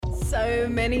So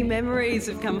many memories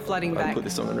have come flooding I back. put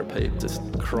this song on repeat, just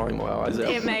crying my eyes out.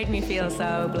 It made me feel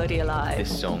so bloody alive.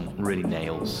 This song really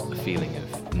nails the feeling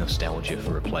of nostalgia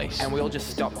for a place. And we all just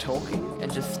stopped talking and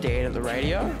just stared at the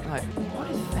radio. Like, what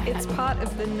is that? It's part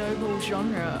of the noble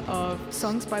genre of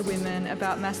songs by women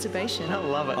about masturbation. I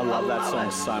love it. I love that song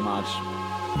so much.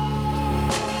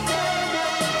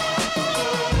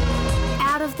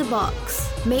 Out of the Box.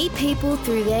 Meet people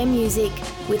through their music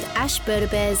with Ash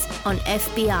Bertabez on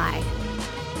FBI.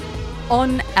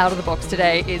 On Out of the Box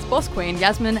today is boss queen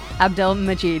Yassmin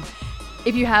Abdel-Magied.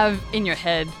 If you have in your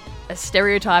head a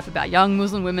stereotype about young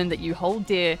Muslim women that you hold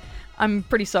dear, I'm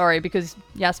pretty sorry because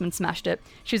Yassmin smashed it.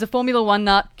 She's a Formula One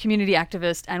nut, community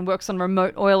activist, and works on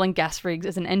remote oil and gas rigs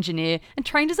as an engineer and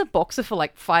trained as a boxer for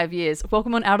like 5 years.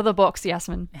 Welcome on Out of the Box,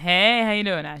 Yassmin. Hey, how you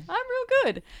doing, Ash? I'm real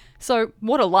good. So,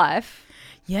 what a life.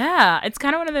 Yeah, it's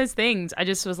kind of one of those things. I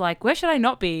just was like, where should I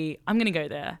not be? I'm going to go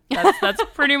there. That's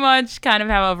pretty much kind of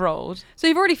how I've rolled. So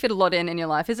you've already fit a lot in your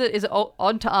life. Is it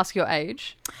odd to ask your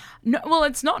age? No, well,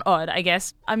 it's not odd, I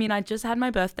guess. I mean, I just had my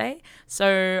birthday,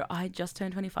 so I just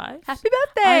turned 25. Happy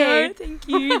birthday! I know, thank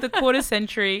you. The quarter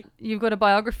century. You've got a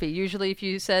biography. Usually if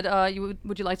you said,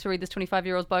 would you like to read this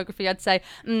 25-year-old's biography, I'd say,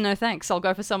 no thanks, I'll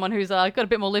go for someone who's got a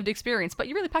bit more lived experience. But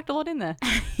you really packed a lot in there.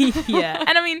 Yeah.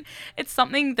 And I mean, it's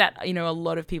something that, a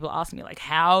lot of people ask me, like,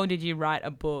 how did you write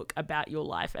a book about your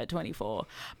life at 24?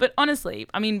 But honestly,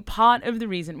 I mean, part of the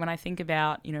reason when I think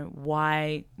about,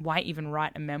 why even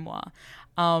write a memoir,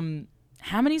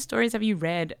 how many stories have you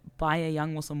read by a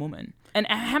young Muslim woman? And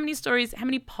how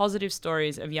many positive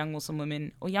stories of young Muslim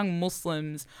women or young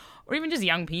Muslims or even just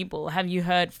young people have you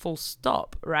heard full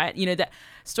stop, right? That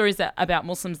stories about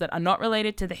Muslims that are not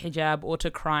related to the hijab or to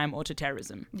crime or to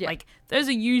terrorism. Yeah. Like, those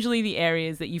are usually the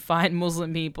areas that you find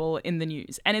Muslim people in the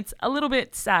news. And it's a little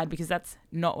bit sad because that's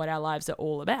not what our lives are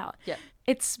all about. Yeah.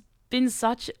 It's been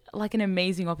such like an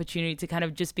amazing opportunity to kind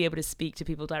of just be able to speak to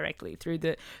people directly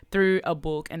through a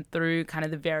book and through kind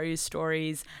of the various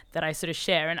stories that I sort of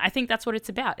share. And I think that's what it's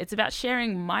about. It's about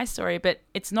sharing my story, but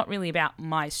it's not really about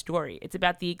my story. It's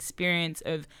about the experience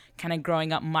of kind of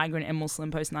growing up migrant and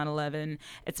Muslim post 9/11.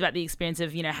 It's about the experience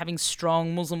of, having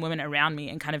strong Muslim women around me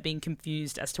and kind of being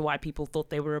confused as to why people thought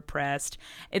they were oppressed.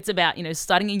 It's about,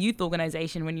 starting a youth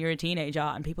organization when you're a teenager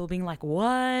and people being like,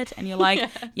 what? And you're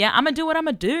like, yeah, I'm going to do what I'm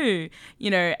going to do.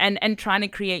 And trying to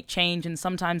create change, and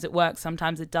sometimes it works,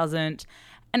 sometimes it doesn't,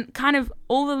 and kind of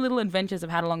all the little adventures I've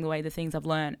had along the way, the things I've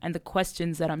learned and the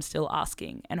questions that I'm still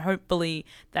asking, and hopefully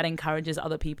that encourages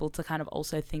other people to kind of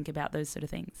also think about those sort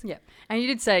of things. Yeah. And you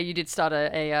did say you did start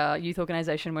a youth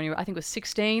organisation when you were, I think it was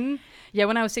 16. Yeah,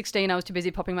 when I was 16, I was too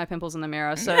busy popping my pimples in the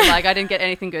mirror, so I didn't get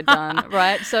anything good done,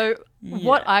 right? So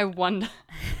what I wonder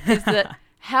is that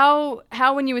how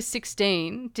when you were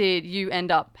 16 did you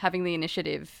end up having the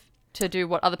initiative to do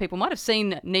what other people might have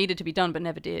seen needed to be done but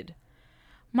never did?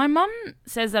 My mum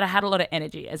says that I had a lot of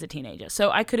energy as a teenager.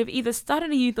 So I could have either started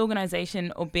a youth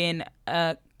organisation or been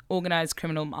a organised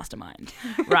criminal mastermind,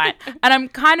 right? And I'm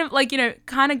kind of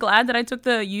glad that I took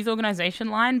the youth organisation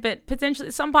line, but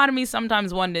potentially some part of me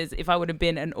sometimes wonders if I would have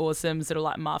been an awesome sort of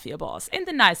like mafia boss in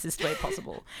the nicest way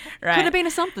possible, right? Could have been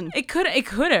a something. It could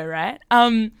have, right?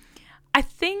 I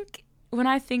think when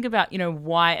I think about,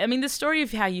 why, I mean, the story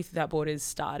of how Youth Without Borders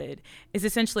started is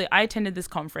essentially I attended this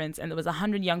conference and there was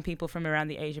 100 young people from around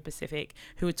the Asia Pacific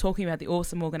who were talking about the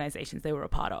awesome organizations they were a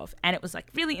part of. And it was like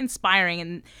really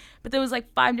inspiring. But there was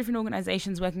like 5 different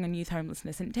organizations working on youth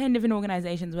homelessness and 10 different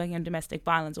organizations working on domestic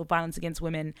violence or violence against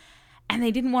women. And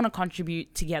they didn't want to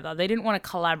contribute together. They didn't want to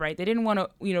collaborate. They didn't want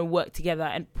to, work together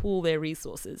and pool their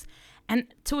resources. And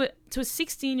to a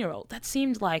 16-year-old, that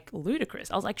seemed like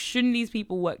ludicrous. I was like, shouldn't these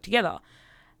people work together?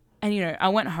 And, I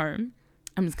went home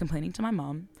and was complaining to my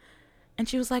mom. And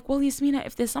she was like, well, Yasmina,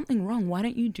 if there's something wrong, why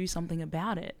don't you do something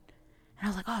about it? And I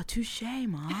was like, oh, touche,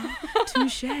 Mom,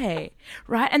 touche,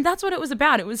 right? And that's what it was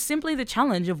about. It was simply the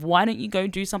challenge of why don't you go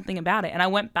do something about it? And I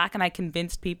went back and I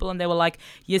convinced people and they were like,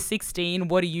 you're 16,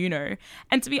 what do you know?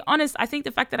 And to be honest, I think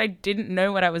the fact that I didn't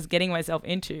know what I was getting myself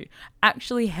into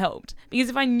actually helped. Because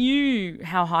if I knew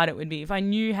how hard it would be, if I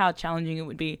knew how challenging it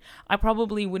would be, I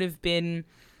probably would have been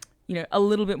a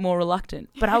little bit more reluctant.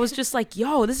 But I was just like,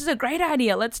 yo, this is a great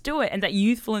idea. Let's do it. And that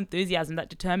youthful enthusiasm, that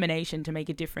determination to make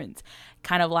a difference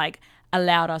kind of like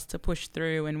allowed us to push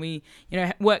through. And we,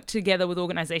 worked together with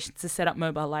organizations to set up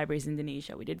mobile libraries in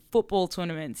Indonesia. We did football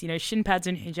tournaments, shin pads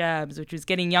and hijabs, which was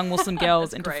getting young Muslim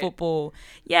girls into football.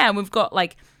 Yeah, and we've got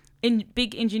like in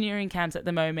big engineering camps at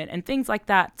the moment and things like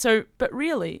that. So, but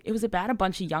really, it was about a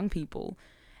bunch of young people.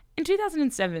 In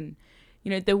 2007,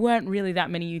 there weren't really that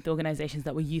many youth organizations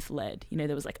that were youth-led.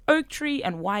 There was like Oak Tree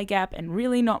and Y Gap and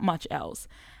really not much else.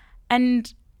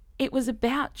 And it was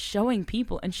about showing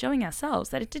people and showing ourselves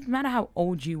that it didn't matter how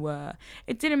old you were.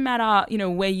 It didn't matter,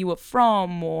 where you were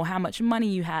from or how much money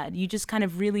you had. You just kind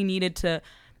of really needed to,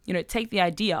 take the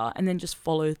idea and then just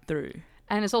follow through.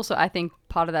 And it's also, I think,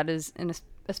 part of that is,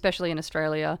 especially in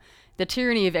Australia, the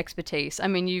tyranny of expertise. I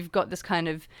mean, you've got this kind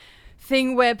of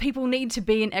thing where people need to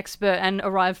be an expert and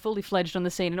arrive fully fledged on the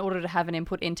scene in order to have an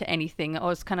input into anything.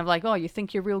 Or it's kind of like, oh, you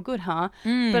think you're real good, huh?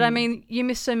 But I mean, you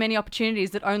miss so many opportunities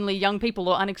that only young people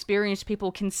or unexperienced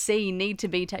people can see need to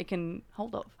be taken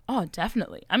hold of. Oh,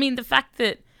 definitely. I mean, the fact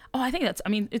that,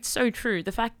 it's so true.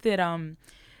 The fact that,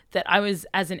 that I was,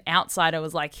 as an outsider,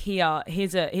 was like,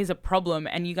 here's a problem,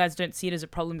 and you guys don't see it as a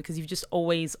problem because you've just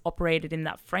always operated in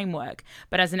that framework.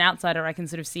 But as an outsider, I can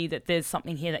sort of see that there's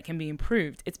something here that can be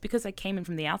improved. It's because I came in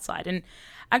from the outside. And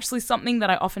actually something that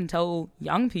I often tell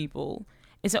young people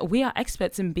is that we are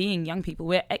experts in being young people.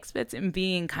 We're experts in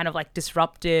being kind of like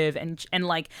disruptive and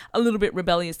like a little bit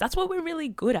rebellious. That's what we're really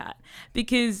good at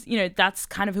because, that's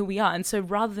kind of who we are. And so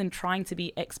rather than trying to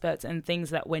be experts in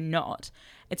things that we're not,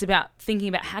 it's about thinking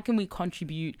about how can we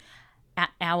contribute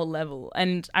at our level.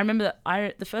 And I remember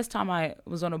the first time I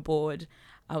was on the board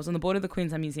of the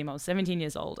Queensland Museum. I was 17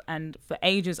 years old, and for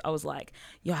ages I was like,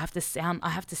 I have to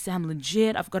sound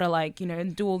legit. I've got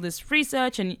to do all this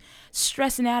research and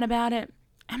stressing out about it.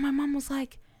 And my mum was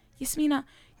like, Yasmina,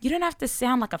 you don't have to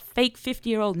sound like a fake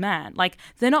 50-year-old man. Like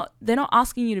they're not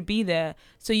asking you to be there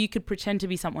so you could pretend to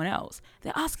be someone else.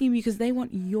 They're asking you because they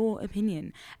want your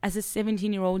opinion as a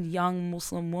 17-year-old young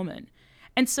Muslim woman.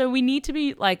 And so we need to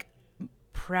be like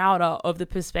prouder of the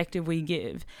perspective we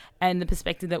give and the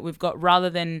perspective that we've got rather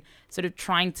than sort of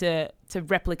trying to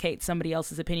replicate somebody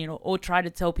else's opinion or try to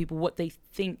tell people what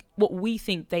we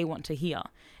think they want to hear.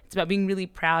 It's about being really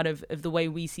proud of the way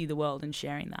we see the world and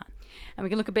sharing that. And we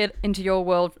can look a bit into your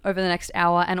world over the next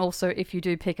hour. And also if you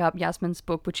do pick up Yassmin's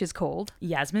book, which is called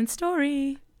Yassmin's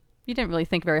Story. You didn't really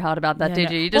think very hard about that,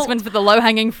 did you? You just went for the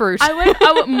low-hanging fruit.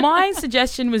 My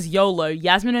suggestion was YOLO.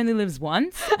 Yasmin only lives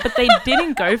once, but they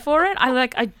didn't go for it. I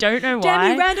don't know why.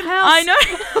 Damn you, Random House.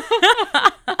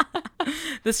 I know.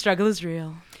 The struggle is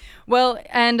real. Well,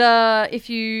 and if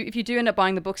you do end up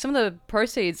buying the book, some of the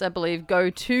proceeds, I believe, go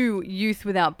to Youth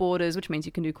Without Borders, which means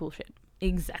you can do cool shit.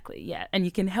 Exactly, yeah. And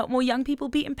you can help more young people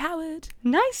be empowered.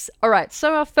 Nice. All right,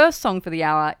 so our first song for the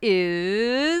hour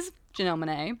is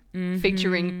Janelle Monáe,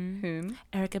 featuring whom?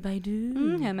 Erykah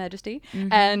Badu. Her Majesty.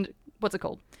 And what's it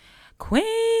called?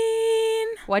 Queen.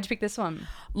 Why'd you pick this one?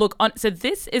 Look, so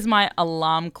this is my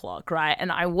alarm clock, right?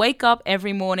 And I wake up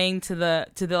every morning to the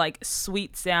like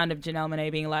sweet sound of Janelle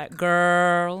Monáe being like,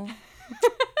 "Girl,"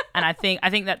 and I think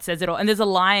that says it all. And there's a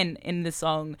line in the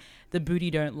song, "The booty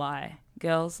don't lie."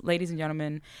 Girls, ladies and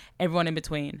gentlemen, everyone in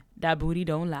between, that booty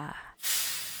don't lie.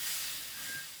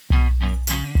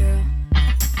 Girl,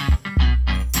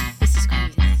 this is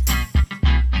crazy. Let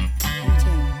me tell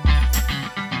you.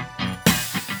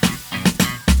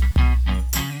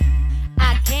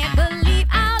 I can't believe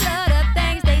all of the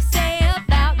things they say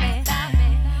about me.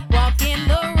 Walk in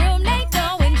the room, they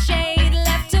throwing shade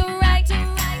left to right.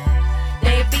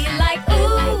 They be like,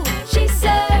 ooh, she's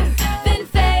serving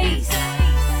face.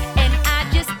 And I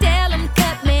just tell them,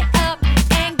 cut me up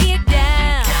and get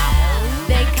down.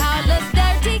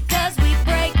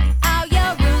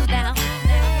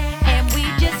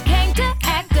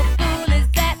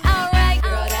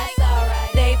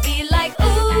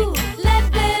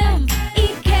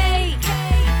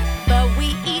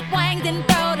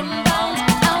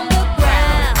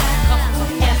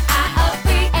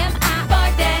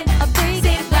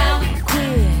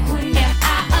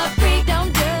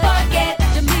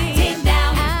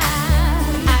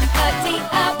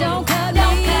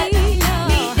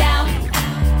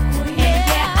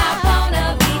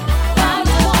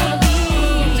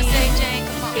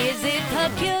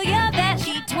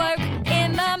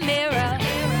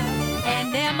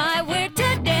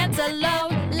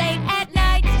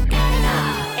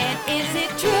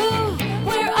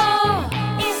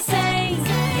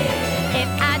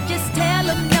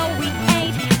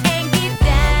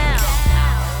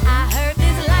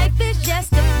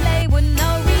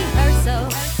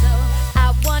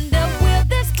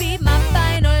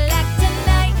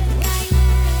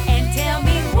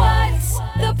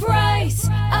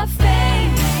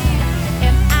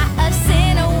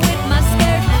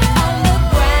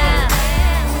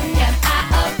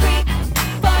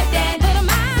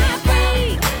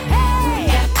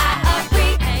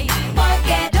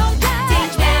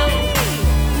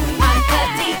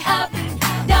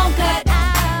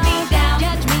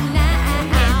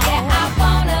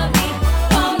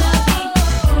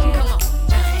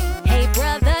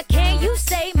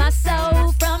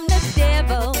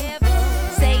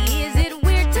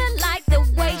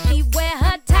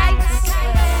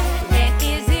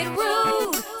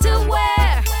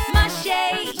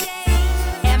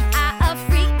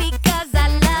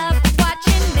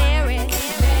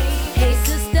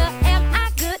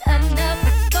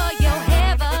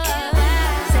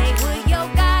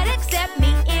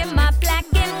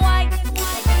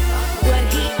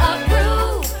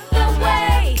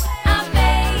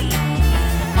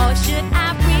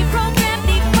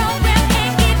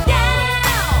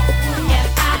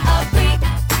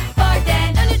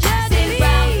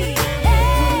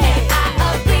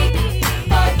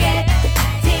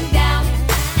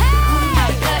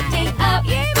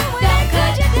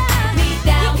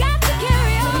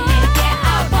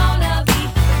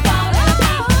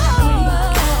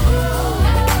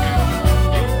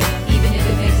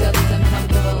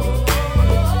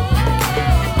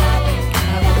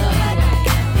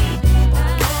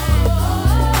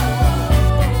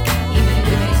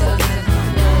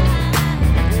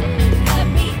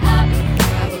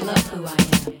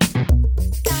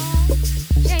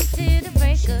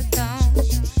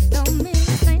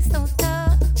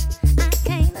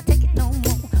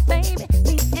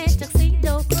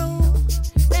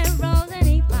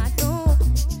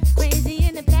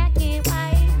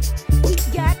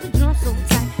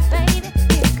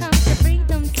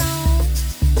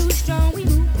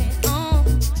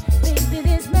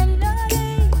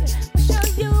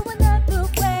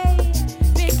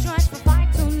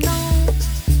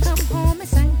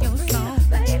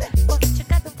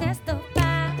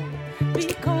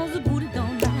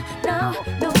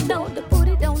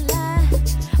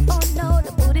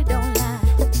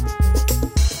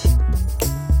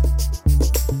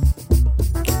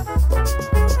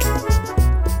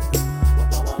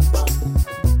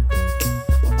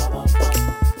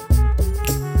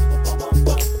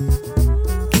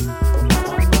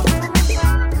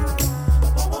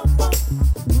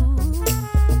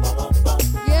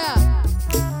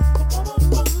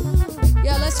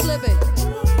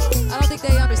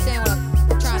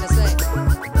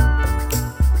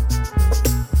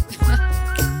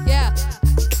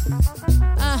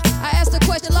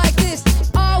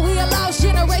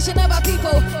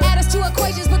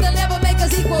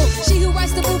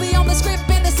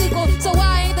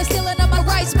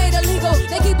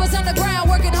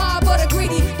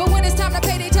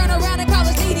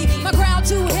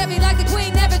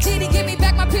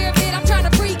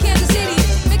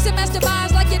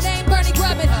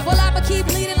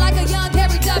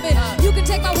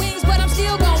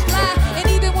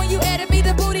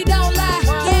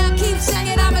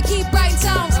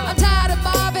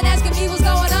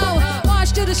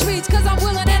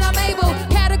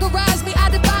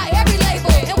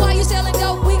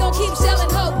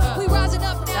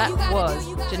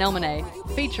 Janelle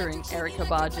Monáe featuring Erykah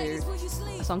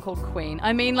Badu, a song called Queen.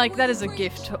 I mean, like, that is a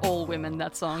gift to all women,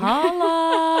 that song.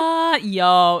 Holla!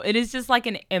 Yo, it is just like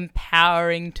an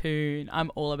empowering tune.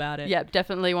 I'm all about it. Yeah,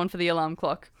 definitely one for the alarm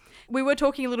clock. We were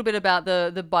talking a little bit about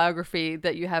the biography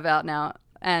that you have out now,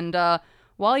 and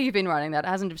while you've been writing that, it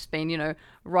hasn't just been,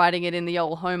 writing it in the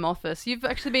old home office. You've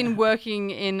actually been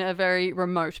working in a very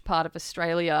remote part of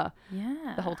Australia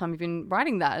the whole time you've been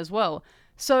writing that as well.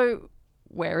 So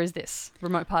where is this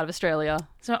remote part of Australia?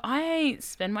 So I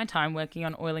spend my time working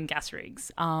on oil and gas rigs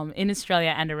in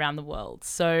Australia and around the world.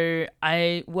 So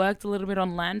I worked a little bit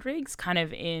on land rigs, kind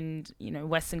of in,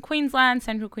 Western Queensland,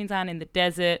 Central Queensland, in the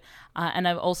desert. And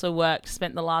I've also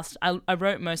I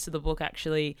wrote most of the book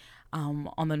actually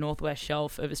on the northwest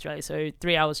shelf of Australia. So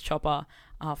 3 hours chopper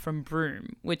from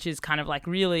Broome, which is kind of like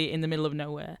really in the middle of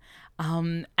nowhere.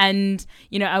 And,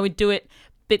 I would do it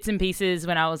bits and pieces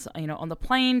when I was, on the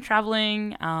plane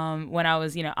traveling, when I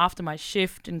was, after my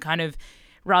shift, and kind of,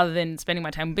 rather than spending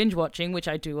my time binge watching, which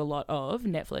I do a lot of,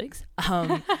 Netflix,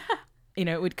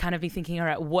 it would kind of be thinking, all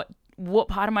right, what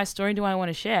part of my story do I want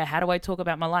to share? How do I talk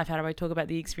about my life? How do I talk about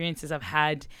the experiences I've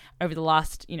had over the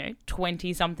last,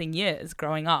 20 something years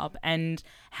growing up? And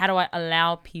how do I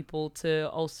allow people to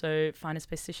also find a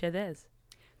space to share theirs?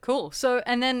 Cool. So,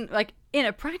 and then like in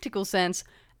a practical sense,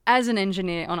 as an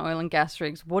engineer on oil and gas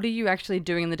rigs, what are you actually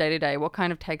doing in the day-to-day? What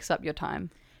kind of takes up your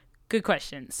time? Good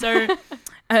question. So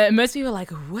most people are like,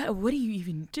 what do you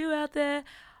even do out there?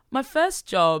 My first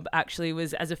job actually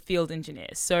was as a field engineer.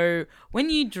 So when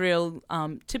you drill,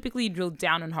 typically you drill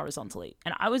down and horizontally.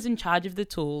 And I was in charge of the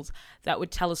tools that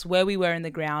would tell us where we were in the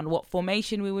ground, what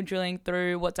formation we were drilling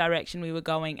through, what direction we were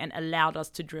going, and allowed us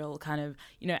to drill kind of,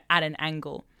 at an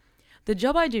angle. The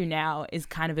job I do now is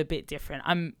kind of a bit different.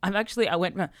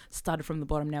 Started from the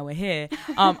bottom, now we're here.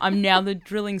 I'm now the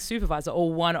drilling supervisor,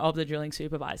 or one of the drilling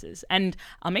supervisors. And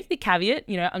I'll make the caveat,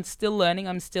 I'm still learning.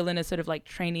 I'm still in a sort of like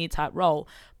trainee type role.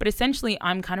 But essentially,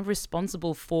 I'm kind of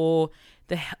responsible for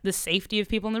the safety of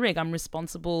people in the rig. I'm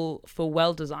responsible for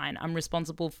well design. I'm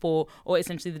responsible for, or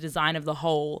essentially the design of the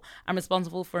hole. I'm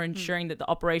responsible for ensuring that the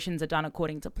operations are done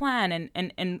according to plan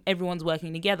and everyone's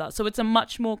working together. So it's a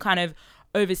much more kind of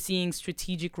overseeing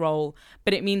strategic role,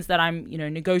 but it means that I'm,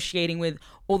 negotiating with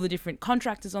all the different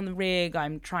contractors on the rig.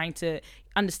 I'm trying to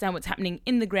understand what's happening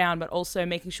in the ground, but also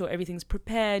making sure everything's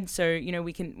prepared so,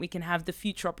 we can have the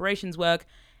future operations work.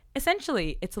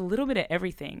 Essentially, it's a little bit of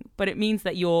everything, but it means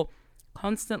that you're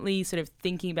constantly sort of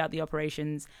thinking about the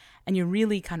operations and you're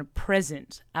really kind of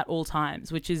present at all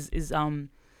times, which is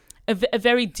a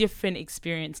very different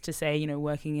experience to, say,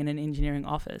 working in an engineering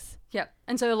office. Yeah.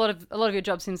 And so a lot of your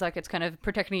job seems like it's kind of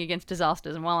protecting against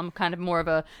disasters. And while I'm kind of more of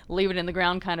a leave it in the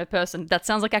ground kind of person, that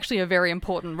sounds like actually a very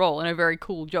important role and a very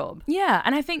cool job. Yeah.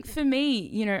 And I think for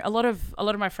me, a lot of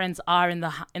my friends are in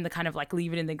the kind of like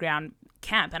leave it in the ground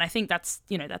camp. And I think that's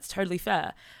totally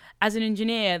fair. As an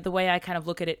engineer, the way I kind of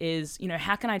look at it is,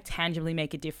 how can I tangibly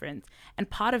make a difference? And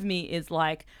part of me is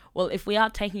like, well, if we are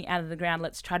taking it out of the ground,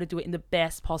 let's try to do it in the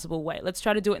best possible way. Let's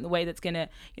try to do it in the way that's going to,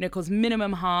 cause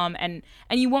minimum harm. And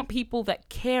you want people that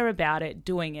care about it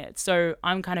doing it. So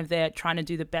I'm kind of there trying to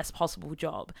do the best possible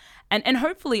job. And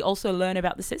hopefully also learn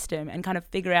about the system and kind of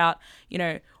figure out,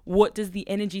 what does the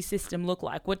energy system look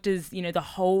like? What does, the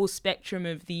whole spectrum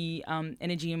of the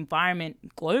energy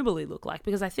environment globally look like?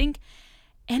 Because I think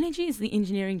energy is the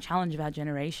engineering challenge of our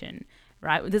generation,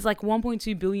 right? There's like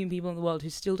 1.2 billion people in the world who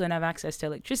still don't have access to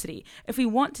electricity. If we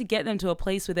want to get them to a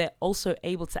place where they're also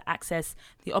able to access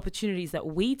the opportunities that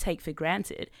we take for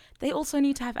granted, they also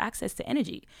need to have access to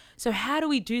energy. So how do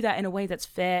we do that in a way that's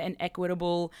fair and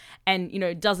equitable and,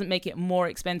 doesn't make it more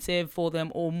expensive for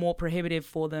them or more prohibitive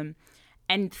for them?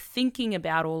 And thinking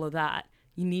about all of that,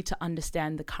 you need to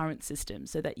understand the current system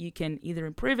so that you can either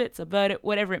improve it, subvert it,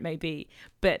 whatever it may be.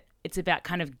 But it's about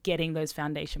kind of getting those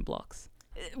foundation blocks.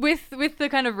 With the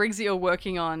kind of rigs that you're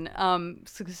working on,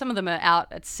 so some of them are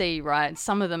out at sea, right?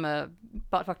 Some of them are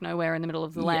buttfuck nowhere in the middle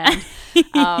of the land.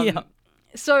 Yeah.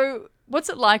 So what's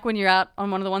it like when you're out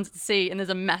on one of the ones at sea and there's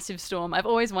a massive storm? I've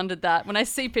always wondered that. When I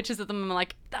see pictures of them, I'm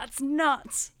like, that's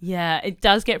nuts. Yeah, it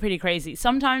does get pretty crazy.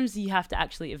 Sometimes you have to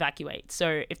actually evacuate.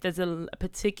 So if there's a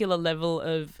particular level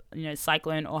of,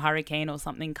 cyclone or hurricane or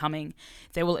something coming,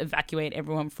 they will evacuate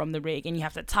everyone from the rig and you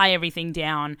have to tie everything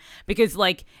down because,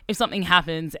 like, if something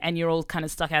happens and you're all kind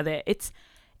of stuck out there, it's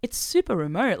super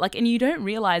remote, and you don't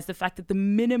realize the fact that the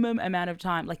minimum amount of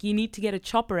time, you need to get a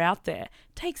chopper out there,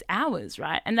 takes hours,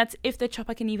 right? And that's if the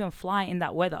chopper can even fly in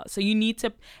that weather. So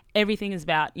everything is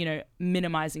about,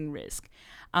 minimizing risk.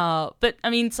 But I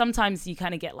mean, sometimes you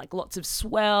kind of get like lots of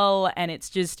swell, and it's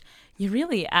just, you're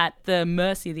really at the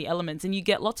mercy of the elements, and you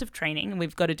get lots of training. And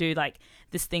we've got to do like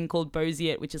this thing called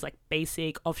BOSIET, which is like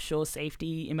basic offshore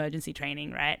safety emergency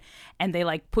training, right? And they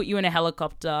like put you in a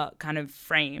helicopter kind of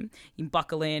frame, you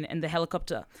buckle in, and the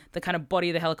helicopter, the kind of body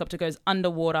of the helicopter goes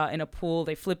underwater in a pool.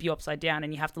 They flip you upside down,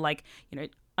 and you have to like,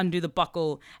 undo the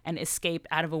buckle and escape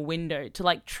out of a window to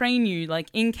like train you, like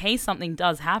in case something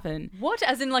does happen. What?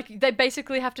 As in like they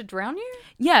basically have to drown you?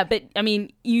 Yeah, but I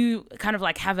mean, you kind of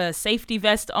like have a safety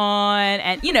vest on,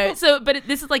 and but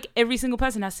this is like every single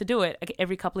person has to do it like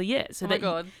every couple of years. So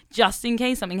God. Just in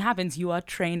case something happens, you are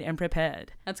trained and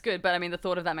prepared. That's good, but I mean, the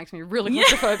thought of that makes me really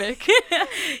claustrophobic.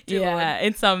 Yeah,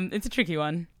 it's a tricky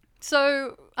one.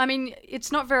 So, I mean,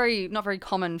 it's not very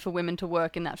common for women to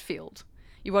work in that field.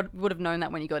 You would have known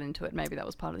that when you got into it. Maybe that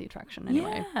was part of the attraction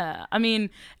anyway. Yeah. I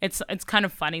mean, it's kind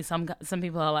of funny. Some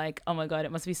people are like, oh my God,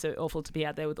 it must be so awful to be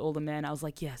out there with all the men. I was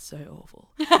like, yeah, so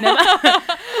awful.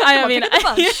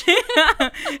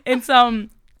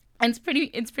 It's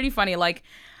pretty funny. Like,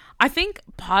 I think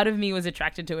part of me was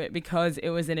attracted to it because it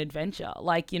was an adventure.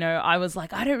 Like, I was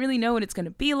like, I don't really know what it's going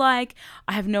to be like.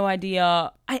 I have no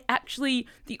idea.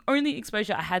 The only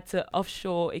exposure I had to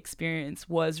offshore experience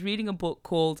was reading a book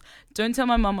called Don't Tell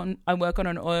My Mum I Work on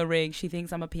an Oil Rig. She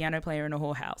Thinks I'm a Piano Player in a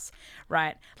Whorehouse,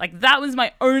 right? Like, that was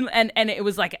my own, and it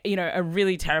was like, a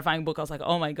really terrifying book. I was like,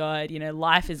 oh my God,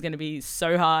 life is going to be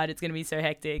so hard. It's going to be so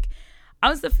hectic. I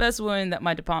was the first woman that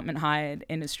my department hired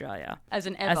in Australia. As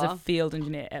a field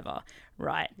engineer ever.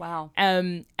 Right. Wow.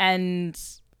 And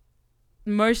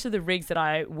most of the rigs that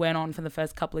I went on for the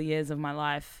first couple of years of my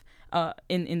life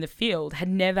in the field had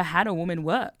never had a woman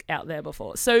work out there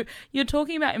before. So you're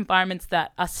talking about environments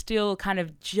that are still kind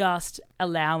of just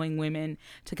allowing women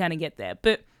to kind of get there.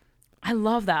 But I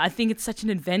love that. I think it's such an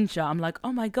adventure. I'm like,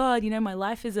 oh my God, my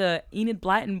life is a Enid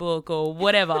Blyton book or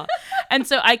whatever. And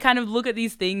so I kind of look at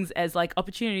these things as like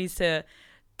opportunities to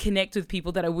connect with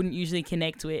people that I wouldn't usually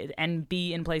connect with and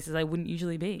be in places I wouldn't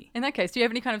usually be. In that case, do you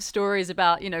have any kind of stories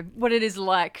about, what it is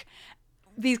like,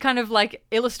 these kind of like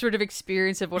illustrative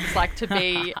experience of what it's like to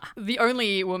be the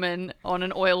only woman on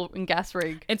an oil and gas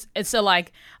rig? It's so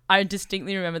like, I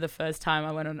distinctly remember the first time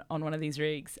I went on one of these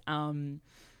rigs.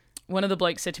 One of the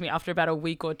blokes said to me after about a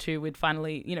week or two, we'd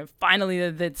finally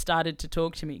they'd started to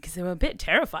talk to me because they were a bit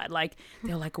terrified. Like,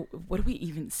 they were like, what do we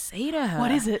even say to her?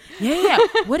 What is it? Yeah.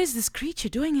 What is this creature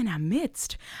doing in our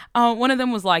midst? One of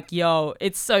them was like, yo,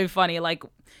 it's so funny. Like,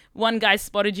 one guy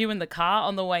spotted you in the car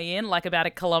on the way in, like about a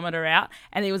kilometer out,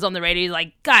 and he was on the radio. He's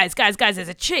like, guys, there's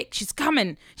a chick. She's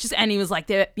coming. And he was like,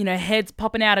 their heads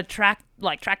popping out of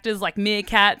tractors, like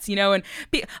meerkats,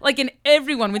 and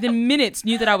everyone within minutes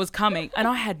knew that I was coming, and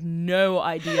I had no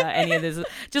idea any of this.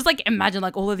 Just like imagine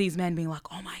like all of these men being like,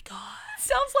 oh my God.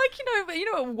 Sounds like,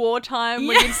 at wartime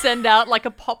when you'd send out like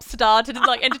a pop star to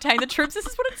like entertain the troops. This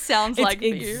is what it sounds like for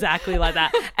you. Exactly like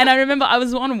that. And I remember I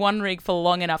was on one rig for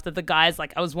long enough that the guys,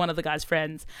 like, I was one of the guys'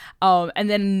 friends. And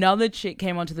then another chick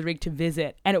came onto the rig to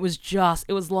visit, and it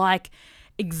was like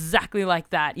exactly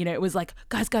like that. It was like,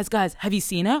 guys, have you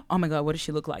seen her? Oh my God, what does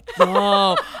she look like?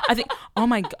 Yo, I think, oh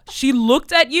my God, she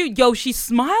looked at you. Yo, she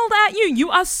smiled at you. You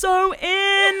are so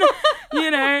in,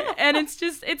 and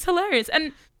it's hilarious.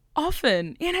 And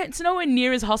often, it's nowhere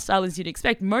near as hostile as you'd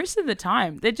expect. Most of the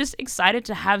time, they're just excited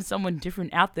to have someone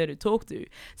different out there to talk to.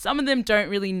 Some of them don't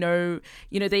really know,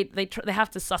 they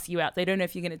have to suss you out. They don't know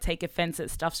if you're going to take offense at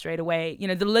stuff straight away.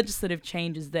 The legislative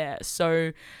change is there.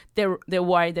 So they're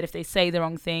worried that if they say the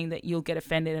wrong thing, that you'll get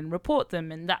offended and report them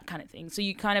and that kind of thing. So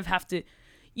you kind of have to,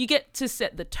 you get to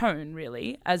set the tone,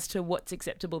 really, as to what's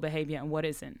acceptable behavior and what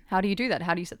isn't. How do you do that?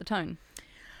 How do you set the tone?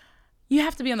 You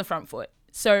have to be on the front foot.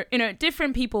 So,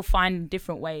 different people find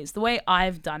different ways. The way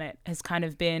I've done it has kind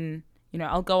of been,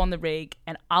 I'll go on the rig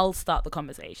and I'll start the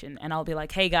conversation and I'll be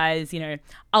like, hey guys,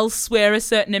 I'll swear a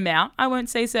certain amount. I won't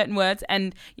say certain words.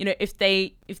 And, if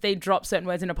they drop certain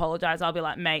words and apologize, I'll be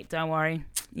like, mate, don't worry.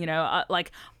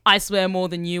 I swear more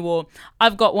than you, or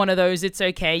I've got one of those. It's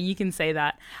okay. You can say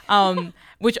that,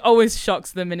 which always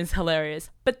shocks them and is hilarious.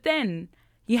 But then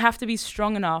you have to be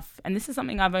strong enough. And this is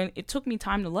something it took me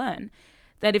time to learn,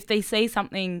 that if they say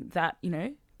something that,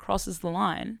 crosses the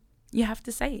line, you have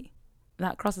to say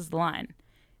that crosses the line.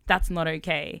 That's not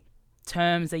okay.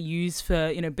 Terms are used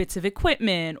for, bits of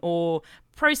equipment or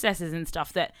processes and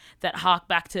stuff that hark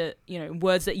back to,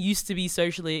 words that used to be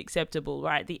socially acceptable,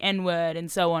 right? The N-word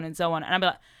and so on and so on. And I'd be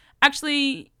like,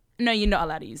 actually, no, you're not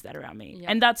allowed to use that around me. Yep.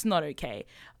 And that's not okay.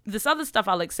 This other stuff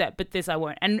I'll accept, but this I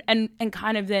won't. And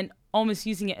kind of then almost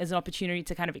using it as an opportunity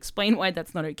to kind of explain why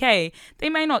that's not okay, they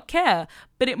may not care,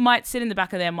 but it might sit in the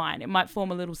back of their mind. It might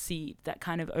form a little seed that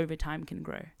kind of over time can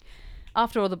grow.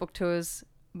 After all the book tours,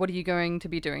 what are you going to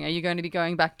be doing? Are you going to be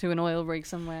going back to an oil rig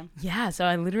somewhere? Yeah, so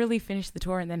I literally finish the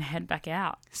tour and then head back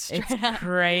out. Straight it's out.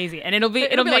 Crazy. And it'll be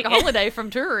like a holiday from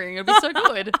touring. It'll be so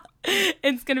good.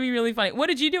 It's going to be really funny. What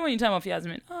did you do on your time off,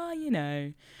 Yassmin? Oh, you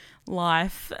know,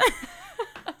 life.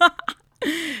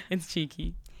 It's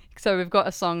cheeky. So we've got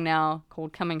a song now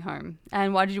called Coming Home.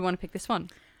 And why did you want to pick this one?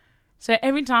 So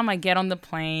every time I get on the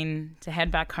plane to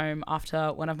head back home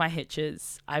after one of my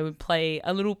hitches, I would play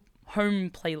a little home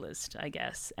playlist, I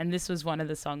guess. And this was one of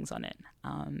the songs on it.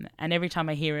 And every time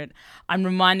I hear it, I'm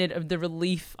reminded of the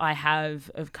relief I have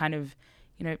of kind of,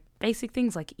 you know, basic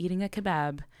things like eating a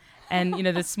kebab and, you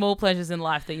know, the small pleasures in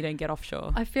life that you don't get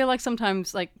offshore. I feel like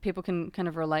sometimes like people can kind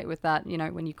of relate with that, you know,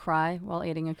 when you cry while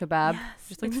eating a kebab. Yes,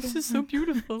 just like, this is so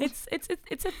beautiful. It's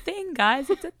a thing, guys.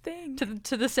 It's a thing.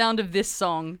 To the sound of this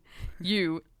song,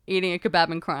 you eating a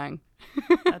kebab and crying.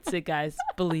 That's it, guys.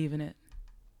 Believe in it.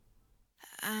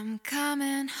 I'm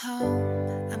coming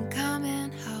home, I'm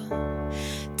coming home.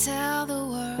 Tell the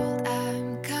world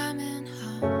I'm coming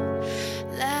home.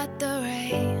 Let the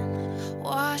rain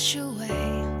wash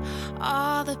away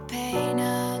all the pain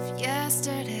of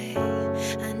yesterday.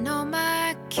 I know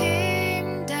my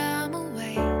kingdom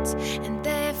awaits, and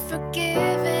they've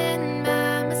forgiven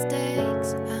my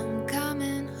mistakes. I'm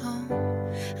coming home,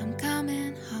 I'm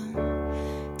coming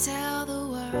home. Tell the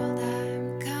world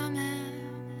I'm coming.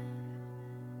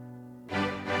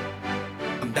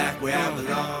 I'm back where I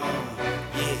belong.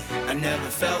 Yeah, I never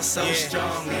felt so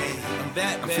strong. I'm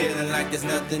back, I'm feeling like there's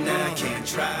nothing that I can't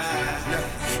try.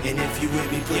 And if you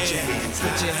with me, put your hands high.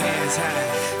 Put your hands high.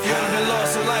 You haven't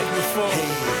lost a life before.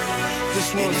 This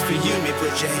one's for you. Me,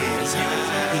 put your hands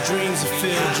high. Your dreams are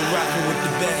filled. You're rocking with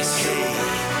the best.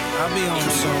 I'll be on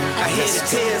soon. I hear the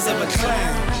tears of a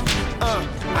clown.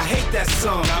 I hate that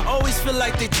song. I always feel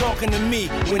like they talking to me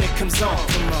when it comes on.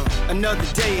 Another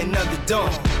day, another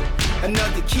dawn.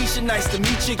 Another Keisha, nice to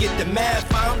meet you. Get the math,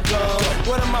 I'm gone.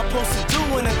 What am I supposed to do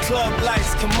when the club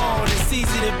lights come on? It's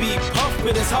easy to be Puff,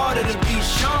 but it's harder to be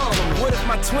Sean. What if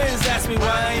my twins ask me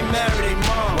why I ain't married their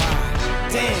mom?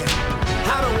 Damn,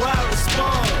 how do I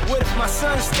respond? What if my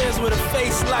son stares with a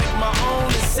face like my own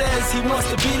and says he wants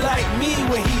to be like me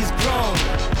when he's grown?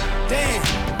 Damn,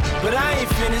 but I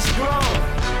ain't finished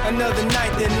grown. Another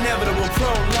night, the inevitable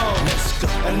prolong. Let's go.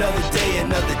 Another day,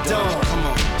 another dawn. Come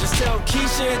on. Just tell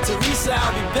Keisha and Teresa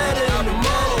I'll be better in the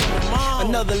morning.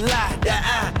 Another lie that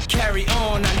I carry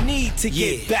on. I need to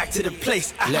get back to the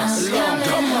place I belong.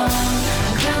 Come on.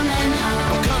 I'm coming home.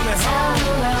 I'm coming Tell home.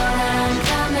 the world I'm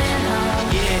coming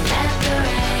home. Yeah. Let the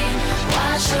rain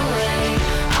wash away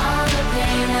all the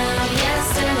pain of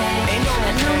yesterday. Ain't no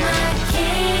I know my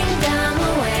kingdom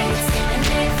awaits, and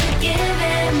they've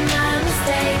forgiven my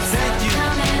mistakes. Thank you.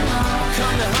 I'm coming home.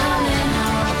 Coming home. Coming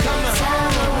home. Coming Tell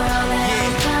the world that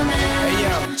I'm coming. Hey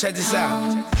yo, check this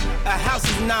out. A house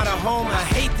is not a home. I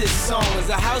hate this song. Is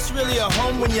a house really a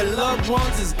home when your loved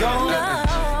ones is gone?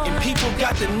 And people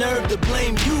got the nerve to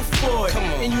blame you for it.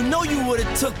 And you know you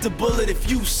would've took the bullet if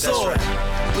you saw it.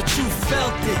 But you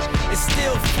felt it and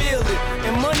still feel it.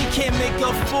 And money can't make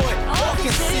up for it or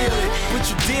conceal it. But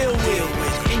you deal with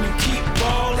it and you keep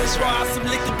ballin'. Try some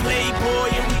liquor Playboy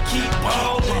and we keep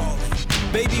ballin'.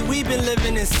 Baby, we've been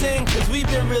living in sin, cause we've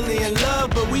been really in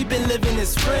love, but we've been living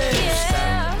as friends.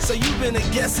 Yeah. So you've been a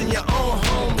guest in your own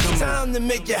home. It's time to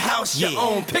make your house your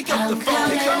own. Pick up the phone,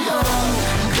 pick up the phone.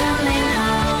 I'm coming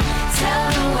home. Tell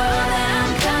the world that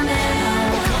I'm coming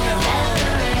home. Let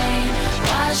the rain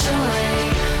wash away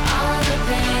all the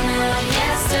pain of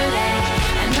yesterday.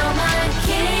 I know my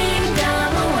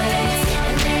kingdom awaits,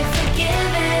 and they've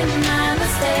forgiven my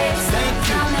mistakes. Thank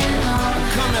you. Coming home.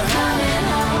 Coming home. Coming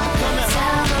home. Coming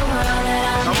Tell the world that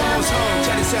I'm almost home,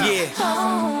 check this out.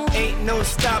 home. Ain't no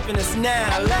stopping us now.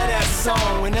 I love that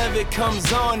song. Whenever it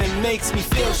comes on, it makes me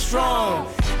feel strong.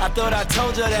 I thought I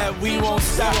told you that we won't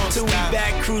stop till we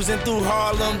back cruising through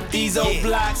Harlem. These old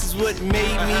blocks is what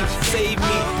made me, saved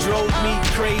me, drove me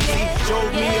crazy,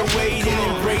 drove me away, then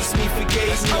embraced me,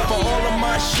 forgave me for all of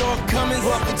my shortcomings.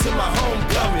 Welcome to my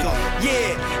homecoming.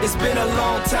 Yeah, it's been a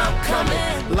long time coming.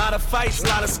 A lot of fights, a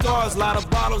lot of scars, a lot of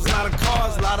bottles, a lot of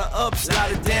cars, a lot of ups, a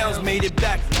lot of downs. Made it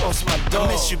back, lost my dog.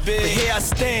 I miss you, big. But here I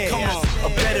stand, a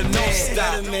better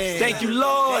man. Thank you,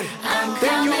 Lord.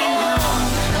 Thank you, Lord.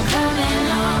 I'm coming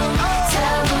home.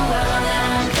 Tell the world that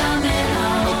I'm coming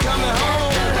home. I'm coming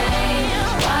home. Let the rain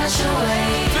wash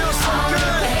away Feel so all the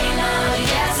good. pain of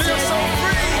yesterday. Feel so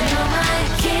free. I know my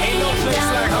Ain't no place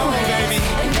kingdom like home, awaits, baby.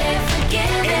 and they've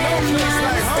forgiven Ain't no place my like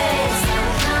home. mistakes. I'm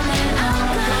coming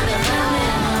home.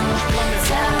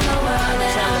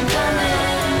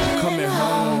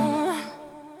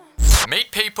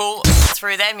 people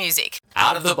through their music.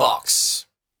 Out of the box.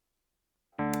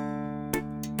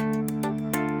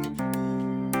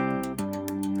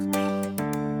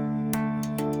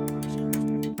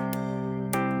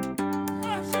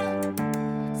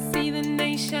 See the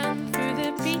nation through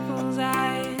the people's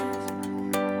eyes.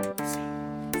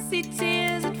 See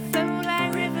tears that flow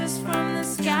like rivers from the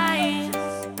skies.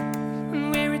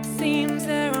 And where it seems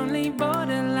they're only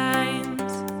borderlines,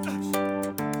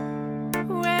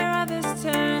 where others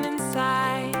turn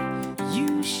inside,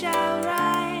 you shall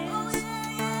rise.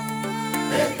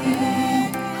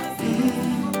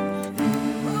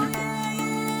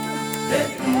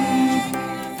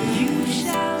 You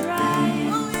shall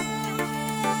rise.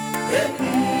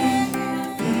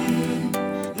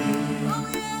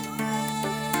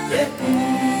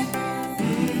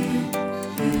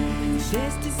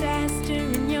 There's disaster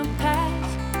in your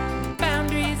past,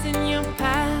 boundaries in your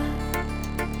path.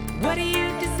 What do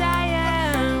you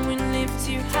desire will lift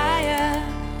you higher?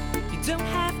 You don't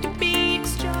have to be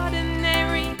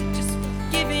extraordinary, just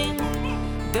forgiving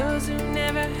those who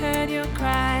never heard your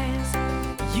cries.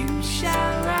 You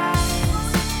shall rise.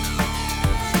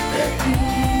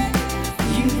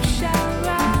 You shall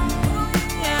rise.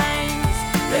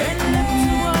 And look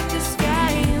toward the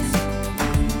skies.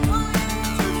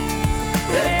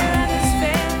 Where others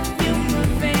fail, you'll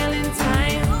prevail in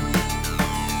time.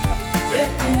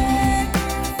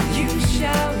 You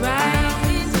shall rise.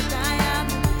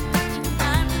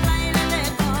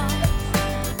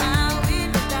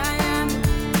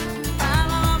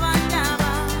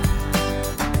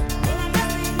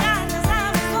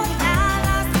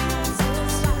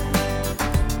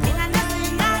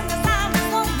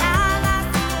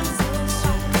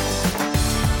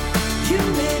 You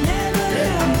may never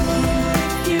know.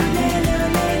 You never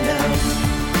know.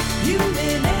 You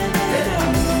may never know.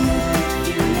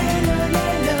 You never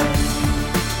know.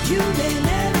 You may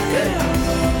never know.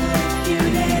 You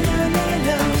never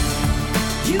know.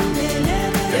 You may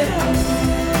never know.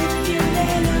 You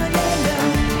never know.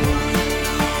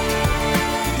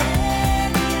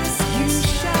 You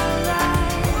shall rise.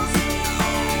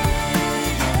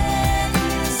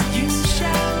 You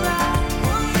shall rise.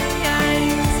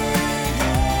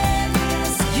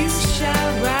 You shall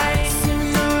rise.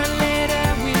 Sooner or later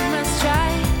we must try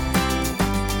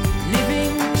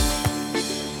living.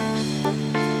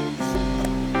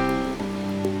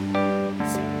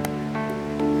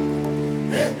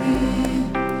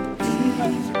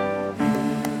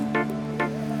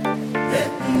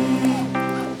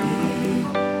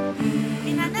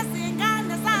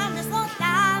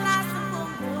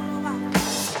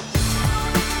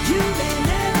 You may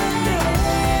never know.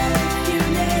 You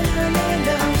never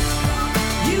know.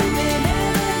 You may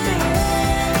never know.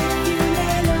 You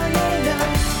never know.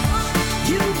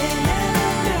 You may never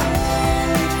know.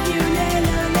 You never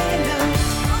know.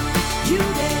 You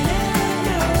may never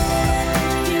know.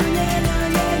 You never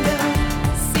know.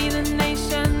 See the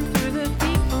nation through the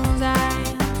people's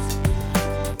eyes.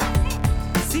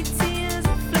 See tears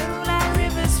that flow like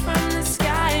rivers from the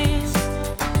skies.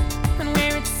 And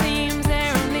where it seems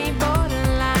they're only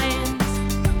borderlines,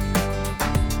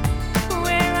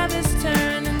 where others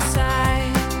turn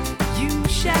inside, you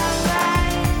shall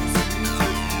rise.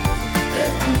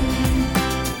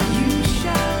 You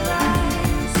shall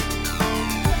rise.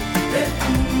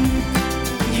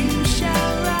 You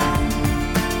shall rise.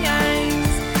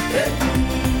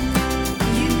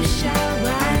 You shall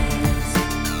rise.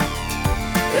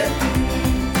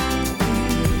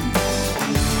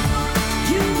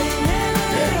 You may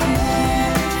never know.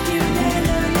 You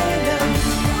never know.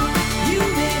 You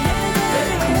may never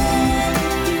know.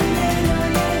 You never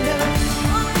know.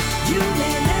 You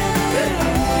may never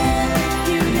know.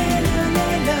 You never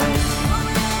know.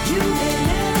 You may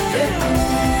never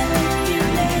know. You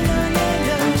never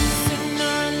know.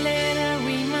 Sooner or later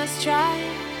we must try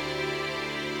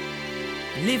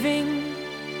living.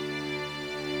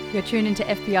 You're tuned into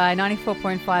FBI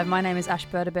 94.5. My name is Ash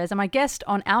Berdabez, and my guest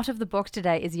on Out of the Box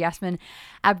today is Yassmin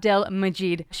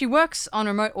Abdel-Magied. She works on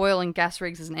remote oil and gas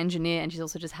rigs as an engineer, and she's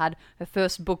also just had her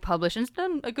first book published and has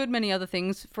done a good many other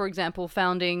things, for example,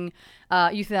 founding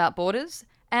Youth Without Borders.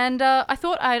 And I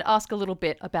thought I'd ask a little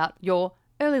bit about your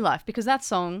early life, because that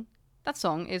song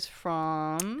is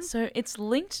from... So it's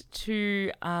linked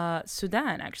to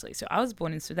Sudan, actually. So I was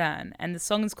born in Sudan, and the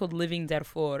song is called Living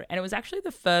Darfur, and it was actually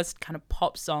the first kind of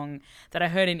pop song that I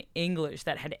heard in English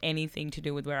that had anything to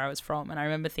do with where I was from. And I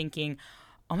remember thinking,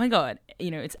 oh my God,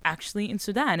 it's actually in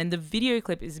Sudan. And the video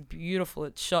clip is beautiful.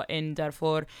 It's shot in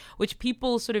Darfur, which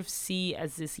people sort of see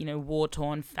as this,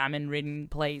 war-torn, famine-ridden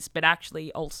place, but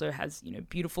actually also has,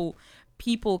 beautiful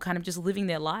people kind of just living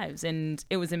their lives. And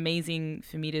it was amazing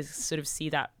for me to sort of see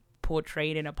that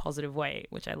portrayed in a positive way,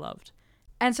 which I loved.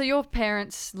 And so your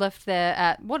parents left there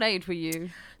at what age were you?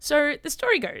 So the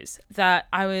story goes that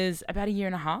I was about a year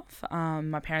and a half.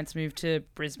 My parents moved to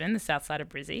Brisbane, the south side of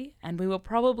Brizzy, and we were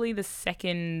probably the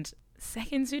second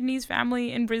Sudanese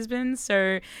family in Brisbane.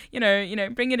 So,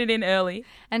 bringing it in early.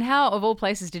 And how, of all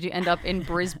places, did you end up in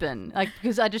Brisbane?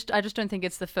 Because I just don't think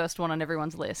it's the first one on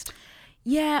everyone's list.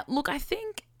 Yeah, look, I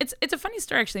think it's a funny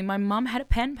story, actually. My mum had a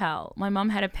pen pal.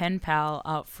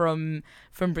 From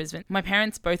Brisbane. My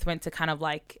parents both went to kind of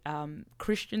like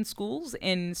Christian schools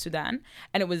in Sudan,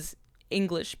 and it was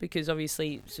English because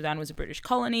obviously Sudan was a British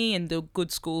colony and the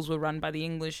good schools were run by the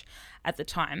English at the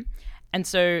time. And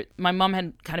so my mum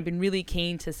had kind of been really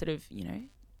keen to sort of,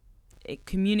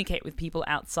 communicate with people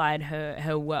outside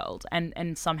her world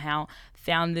and somehow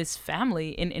found this family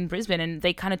in Brisbane, and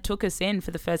they kind of took us in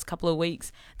for the first couple of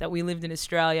weeks that we lived in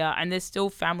Australia, and they're still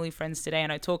family friends today,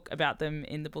 and I talk about them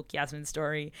in the book Yassmin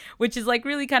Story, which is like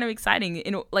really kind of exciting,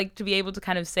 like to be able to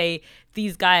kind of say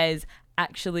these guys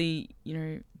actually,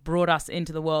 brought us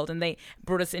into the world, and they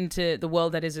brought us into the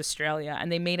world that is Australia,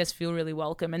 and they made us feel really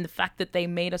welcome. And the fact that they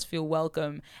made us feel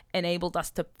welcome enabled us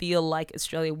to feel like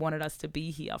Australia wanted us to be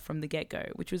here from the get-go,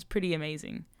 which was pretty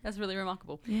amazing. That's really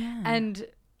remarkable. Yeah. And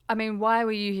I mean, why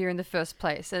were you here in the first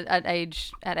place at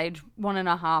age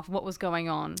 1.5? What was going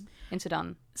on in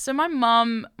Sudan? So my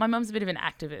mum's a bit of an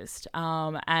activist,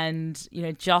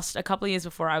 and just a couple of years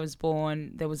before I was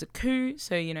born, there was a coup.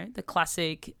 So the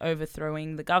classic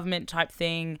overthrowing the government type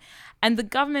thing, and the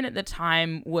government at the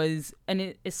time was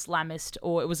an Islamist,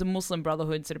 or it was a Muslim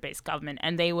Brotherhood sort of based government,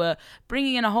 and they were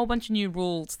bringing in a whole bunch of new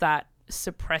rules that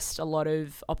suppressed a lot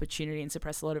of opportunity and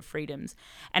suppressed a lot of freedoms.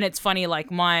 And it's funny,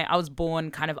 like I was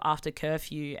born kind of after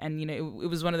curfew, and it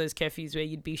was one of those curfews where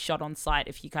you'd be shot on sight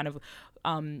if you kind of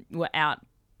were out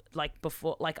like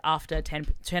before, like after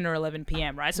 10 or 11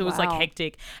 p.m, right? So it was like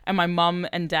hectic. And my mum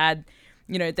and dad,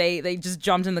 they just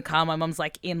jumped in the car. My mum's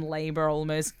like in labor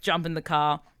almost, jump in the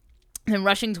car and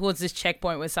rushing towards this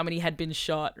checkpoint where somebody had been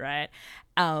shot, right?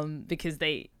 Because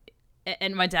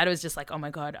and my dad was just like, oh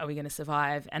my God, are we going to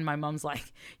survive? And my mum's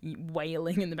like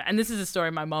wailing in the back. And this is a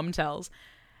story my mum tells.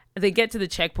 They get to the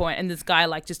checkpoint and this guy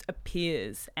like just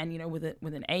appears, and with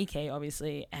an AK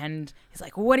obviously, and he's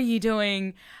like, what are you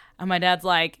doing? And my dad's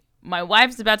like, my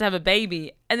wife's about to have a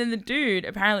baby. And then the dude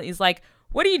apparently is like,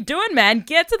 what are you doing, man?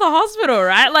 Get to the hospital,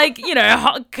 right? Like,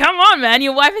 come on, man.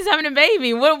 Your wife is having a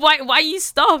baby. Why you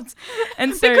stopped?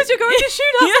 And so because you're going to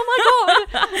shoot us. Oh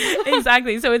my God.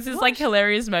 Exactly. So it's this like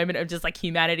hilarious moment of just like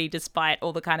humanity despite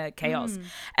all the kind of chaos.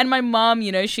 And my mom,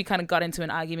 she kind of got into an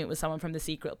argument with someone from the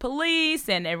secret police,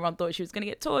 and everyone thought she was going to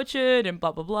get tortured and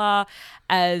blah, blah, blah,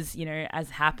 as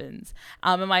happens.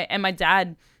 And my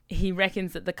dad, he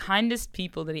reckons that the kindest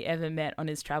people that he ever met on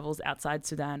his travels outside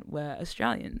Sudan were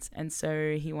Australians. And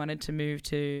so he wanted to move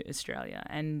to Australia.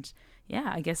 And yeah,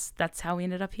 I guess that's how we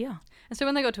ended up here. And so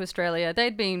when they got to Australia,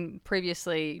 they'd been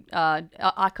previously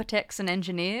architects and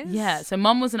engineers? Yeah, so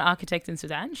mum was an architect in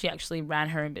Sudan. She actually ran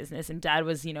her own business, and dad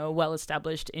was, a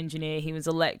well-established engineer. He was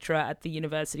a lecturer at the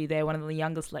university there, one of the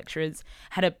youngest lecturers,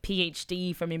 had a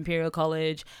PhD from Imperial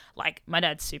College. Like, my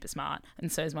dad's super smart,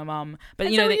 and so is my mum. But,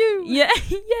 and so are you. Yeah,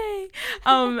 yay!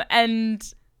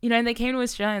 And they came to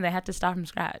Australia and they had to start from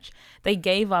scratch. They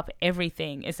gave up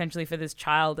everything essentially for this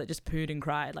child that just pooed and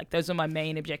cried. Like, those were my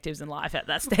main objectives in life at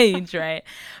that stage, right?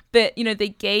 But, they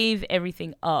gave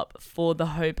everything up for the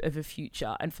hope of a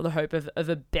future and for the hope of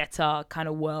a better kind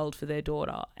of world for their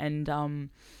daughter. And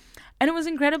it was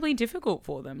incredibly difficult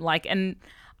for them. And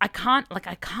I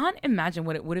can't imagine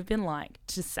what it would have been like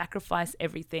to sacrifice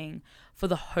everything for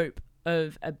the hope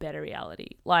of a better reality.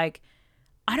 Like,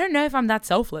 I don't know if I'm that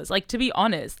selfless, like, to be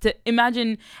honest, to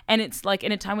imagine. And it's like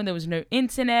in a time when there was no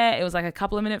internet, it was like a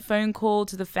couple of minute phone call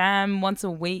to the fam once a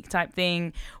week type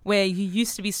thing, where you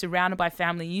used to be surrounded by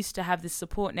family, you used to have this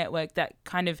support network that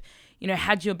kind of,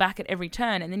 had your back at every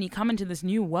turn. And then you come into this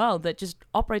new world that just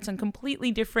operates on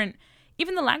completely different,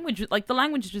 even the language, like the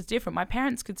language was different. My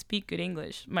parents could speak good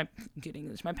English. My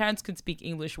parents could speak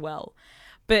English well.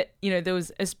 But, there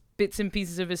was bits and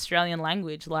pieces of Australian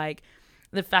language, like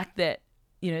the fact that,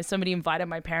 somebody invited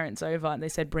my parents over and they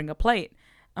said, bring a plate.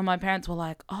 And my parents were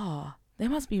like, oh, they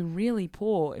must be really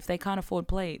poor if they can't afford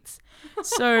plates.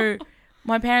 So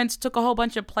my parents took a whole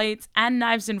bunch of plates and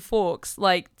knives and forks,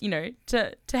 like,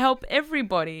 to help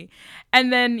everybody.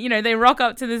 And then, they rock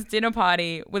up to this dinner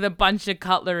party with a bunch of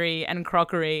cutlery and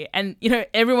crockery, and,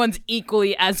 everyone's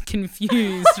equally as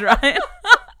confused, right?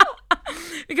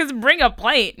 because bring a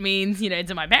plate means,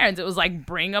 to my parents, it was like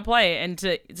bring a plate. And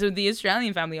to the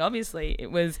Australian family, obviously,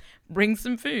 it was bring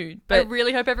some food. But I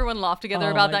really hope everyone lauged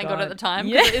together about that and got it at the time.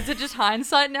 Yeah. Is it just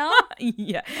hindsight now?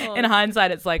 Yeah. In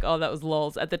hindsight, it's like, oh, that was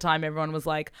lols. At the time, everyone was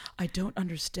like, I don't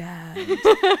understand.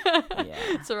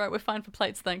 It's all right. We're fine for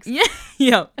plates, thanks. Yeah.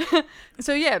 Yeah.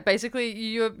 So yeah, basically,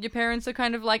 your parents are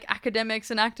kind of like academics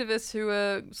and activists who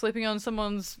are sleeping on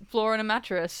someone's floor in a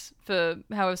mattress for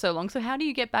however so long. So how do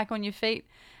you get back on your feet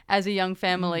as a young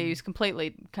family who's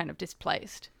completely kind of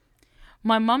displaced?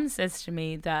 My mum says to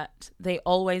me that they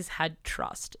always had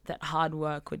trust that hard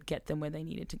work would get them where they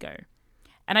needed to go.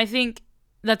 And I think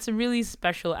that's a really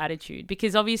special attitude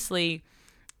because obviously,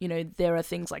 there are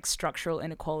things like structural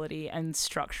inequality and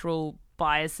structural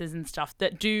biases and stuff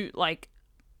that do like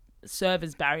serve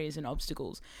as barriers and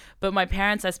obstacles. But my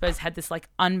parents, I suppose, had this like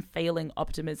unfailing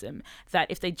optimism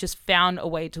that if they just found a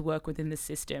way to work within the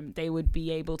system, they would be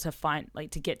able to find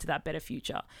to get to that better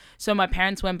future. So my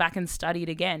parents went back and studied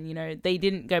again. They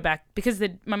didn't go back because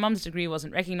my mum's degree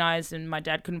wasn't recognized and my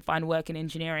dad couldn't find work in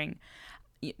engineering.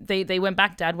 They went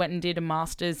back. Dad went and did a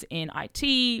master's in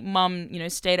IT. Mum,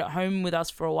 stayed at home with us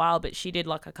for a while, but she did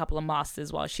like a couple of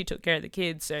masters while she took care of the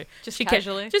kids. So just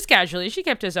casually, she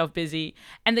kept herself busy,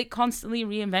 and they constantly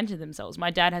reinvented themselves. My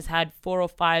dad has had 4 or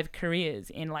 5 careers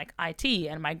in like IT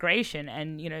and migration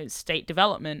and state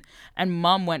development, and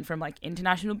Mum went from like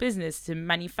international business to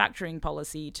manufacturing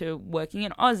policy to working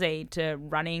in AusAid to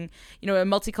running a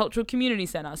multicultural community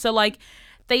center. So like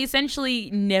they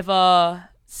essentially never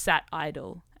sat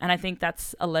idle. And I think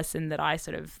that's a lesson that I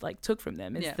sort of like took from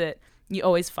them is that you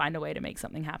always find a way to make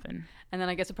something happen. And then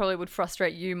I guess it probably would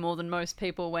frustrate you more than most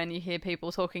people when you hear people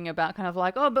talking about kind of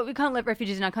like, oh, but we can't let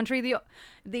refugees in our country.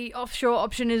 The offshore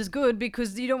option is good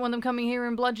because you don't want them coming here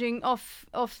and bludging off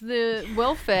the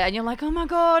welfare. And you're like, oh my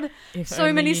God,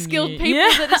 so many skilled people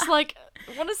that just like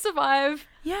want to survive.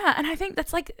 Yeah. And I think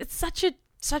that's like, it's such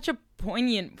a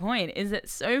poignant point is that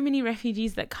so many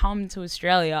refugees that come to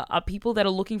Australia are people that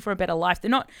are looking for a better life. They're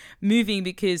not moving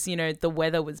because, the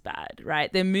weather was bad,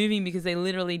 right? They're moving because they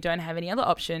literally don't have any other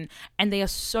option and they are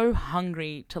so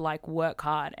hungry to like work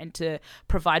hard and to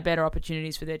provide better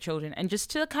opportunities for their children and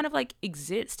just to kind of like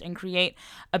exist and create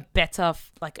a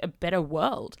better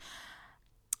world.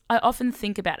 I often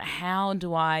think about how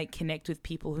do I connect with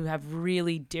people who have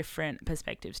really different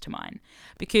perspectives to mine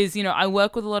because, I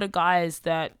work with a lot of guys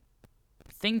that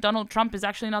think Donald Trump is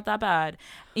actually not that bad,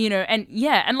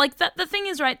 and like that, the thing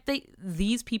is, right,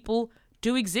 these people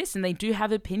do exist and they do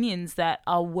have opinions that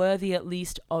are worthy at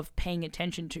least of paying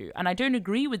attention to. And I don't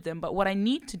agree with them, but what I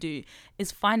need to do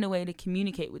is find a way to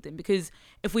communicate with them because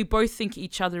if we both think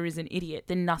each other is an idiot,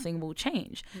 then nothing will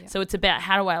change. Yeah. So it's about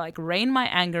how do I like rein my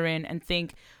anger in and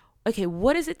think, okay,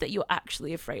 what is it that you're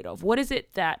actually afraid of? What is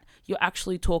it that you're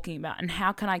actually talking about? And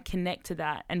how can I connect to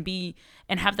that and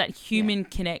have that human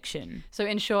connection? So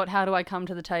in short, how do I come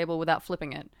to the table without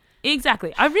flipping it?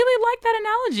 Exactly. I really like that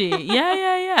analogy.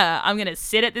 Yeah. I'm going to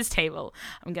sit at this table.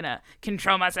 I'm going to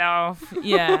control myself.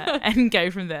 Yeah. And go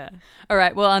from there. All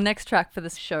right. Well, our next track for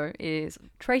this show is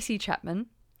Tracy Chapman.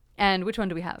 And which one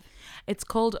do we have? It's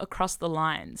called Across the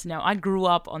Lines. Now, I grew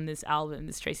up on this album,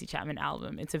 this Tracy Chapman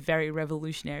album. It's a very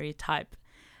revolutionary type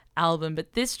album.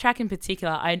 But this track in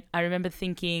particular, I remember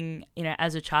thinking,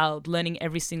 as a child, learning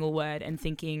every single word and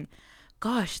thinking,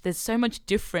 gosh, there's so much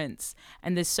difference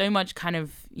and there's so much kind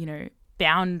of,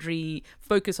 boundary,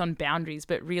 focus on boundaries.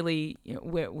 But really,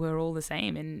 we're all the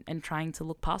same and trying to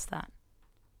look past that.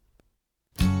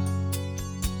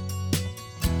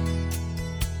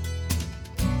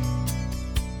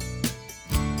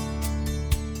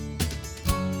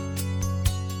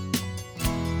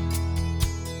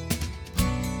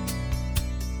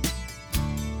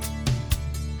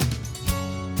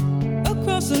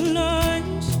 Across the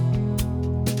lines,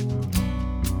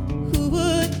 who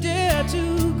would dare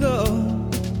to go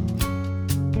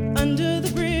under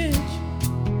the bridge,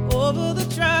 over the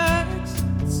tracks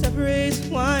that separates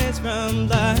whites from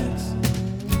blacks?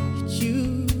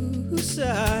 Choose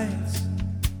sides,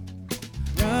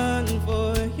 run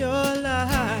for your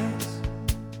lives.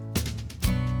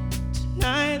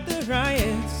 Tonight the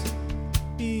riots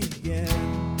began.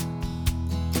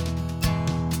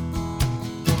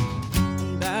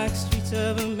 Back streets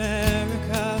of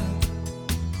America,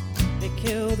 they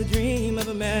kill the dream of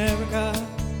America.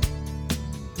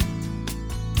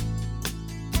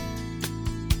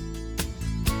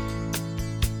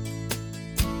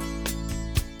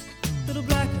 Little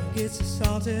black girl gets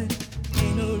assaulted,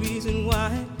 ain't no reason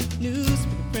why.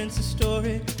 Newspaper prints a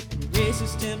story,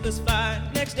 racist tempers fight.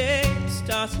 Next day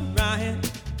starts a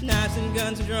riot, knives and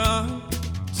guns are drawn.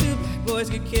 2 black boys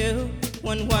get killed,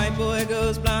 one white boy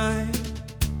goes blind.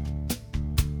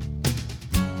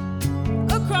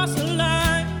 Across the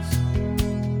lines,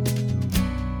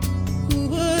 who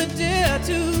would dare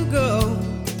to go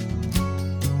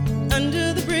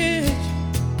under the bridge,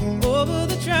 over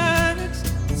the tracks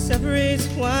that separates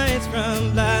whites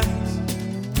from blacks?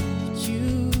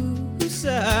 Choose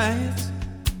sides,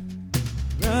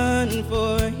 run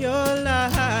for your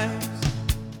lives.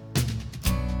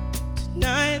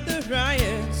 Tonight the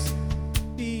riots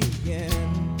begin.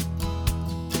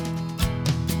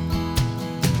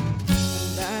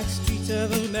 Back streets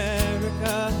of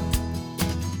America,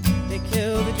 they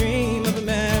kill the dream of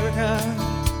America.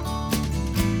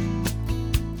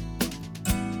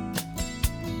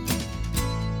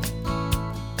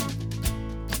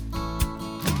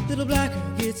 Little black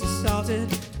girl gets assaulted,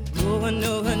 no one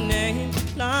know her name.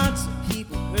 Lots of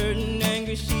people hurt and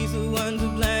angry, she's the one to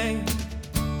blame.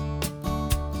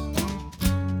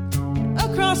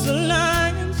 Across the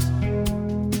lines,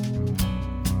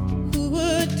 who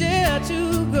would dare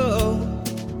to go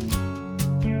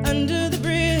under the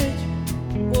bridge,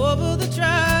 over the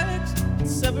tracks that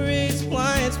separates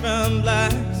whites from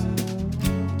blacks?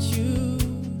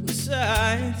 Choose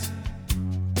sides,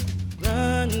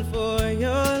 run for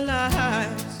your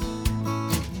lives.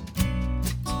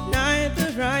 Tonight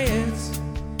the riots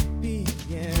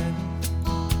begin.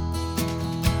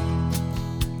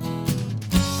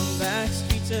 On back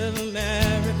streets of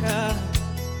America,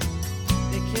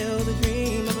 they kill the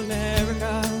dream of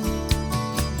America.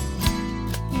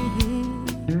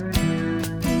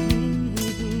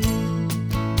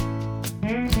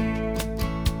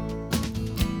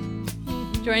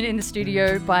 Joined in the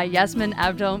studio by Yassmin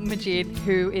Abdel-Magied,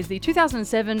 who is the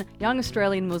 2007 Young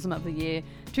Australian Muslim of the Year,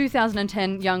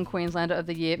 2010 Young Queenslander of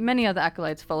the Year. Many other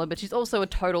accolades follow, but she's also a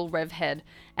total rev head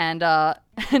and a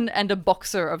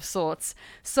boxer of sorts.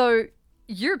 So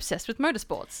you're obsessed with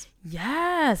motorsports.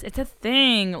 Yes, it's a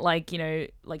thing. Like, you know,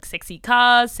 like sexy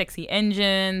cars, sexy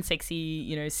engines, sexy,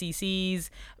 you know, CCs.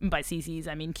 By CCs,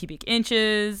 I mean cubic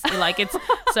inches. Like, it's,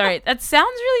 sorry, that sounds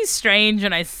really strange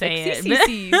when I say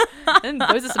sexy it. CCs. And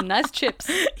those are some nice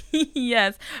chips.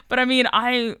 Yes, but I mean,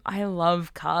 I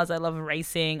love cars. I love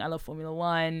racing. I love Formula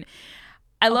One.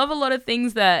 I love a lot of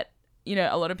things that, you know,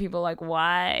 a lot of people are like,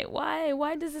 why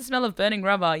does the smell of burning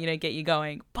rubber, you know, get you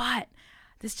going? But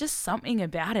there's just something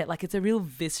about it. Like, it's a real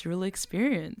visceral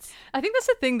experience. I think that's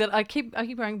the thing that I keep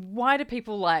going, why do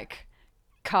people like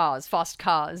cars, fast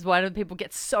cars? Why do people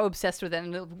get so obsessed with it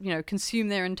and, you know, consume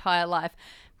their entire life?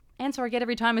 Answer I get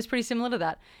every time is pretty similar to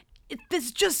that.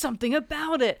 There's just something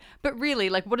about it. But really,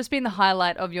 like, what has been the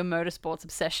highlight of your motorsports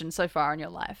obsession so far in your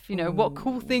life? You know, what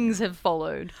cool things have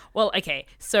followed? Well, okay,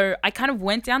 so I kind of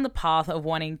went down the path of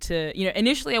wanting to, you know,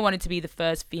 initially I wanted to be the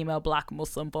first female black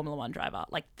Muslim Formula One driver.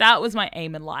 Like, that was my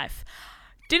aim in life.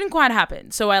 Didn't quite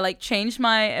happen. So I like changed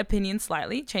my opinion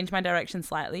slightly, changed my direction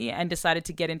slightly, and decided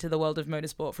to get into the world of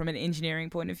motorsport from an engineering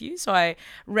point of view. So I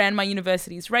ran my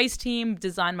university's race team,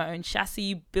 designed my own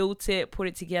chassis, built it, put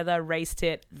it together, raced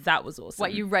it. That was awesome.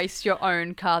 What, you raced your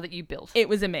own car that you built? It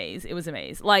was amazing. It was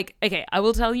amazing. Like, okay, I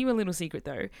will tell you a little secret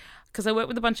though, because I worked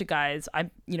with a bunch of guys.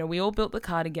 We all built the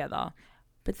car together,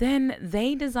 but then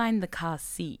they designed the car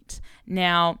seat.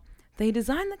 Now, they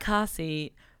designed the car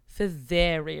seat for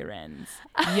their rear ends.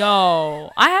 Yo,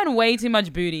 I had way too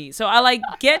much booty. So I like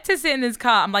get to sit in this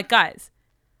car. I'm like, guys,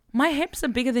 my hips are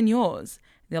bigger than yours.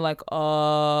 They're like,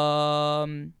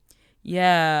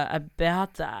 yeah,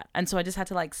 about that. And so I just had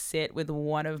to like sit with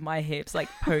one of my hips like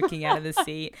poking out of the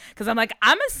seat because I'm like,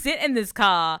 I'm gonna sit in this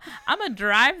car. I'm gonna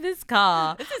drive this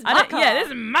car. This is my car. Yeah, this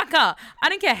is my car. I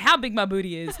don't care how big my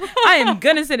booty is. I am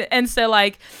gonna sit it. And so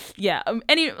like, yeah,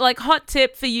 any like hot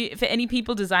tip for you, for any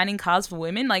people designing cars for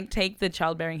women, like take the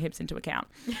childbearing hips into account.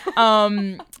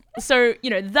 So, you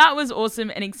know, that was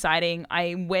awesome and exciting.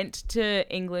 I went to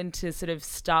England to sort of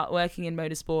start working in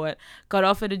motorsport, got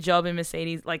offered a job in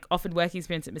Mercedes, like offered work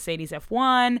experience at Mercedes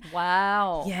F1.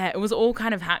 Wow. Yeah, it was all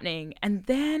kind of happening. And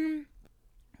then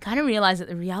kind of realized that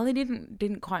the reality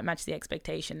didn't quite match the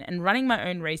expectation. And running my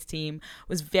own race team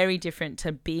was very different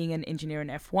to being an engineer in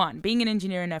F1. Being an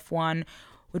engineer in F1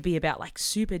 would be about like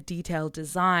super detailed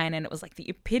design, and it was like the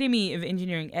epitome of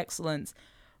engineering excellence.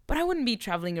 But I wouldn't be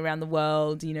traveling around the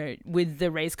world, you know, with the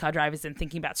race car drivers and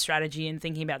thinking about strategy and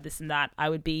thinking about this and that. I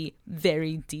would be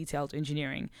very detailed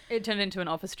engineering. It turned into an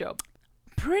office job.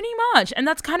 Pretty much. And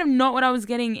that's kind of not what I was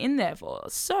getting in there for.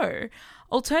 So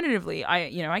alternatively,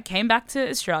 I came back to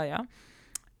Australia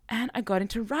and I got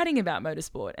into writing about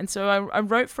motorsport. And so I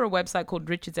wrote for a website called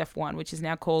Richards F1, which is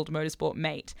now called Motorsport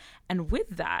Mate. And with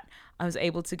that, I was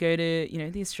able to go to,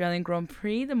 the Australian Grand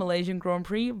Prix, the Malaysian Grand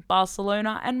Prix,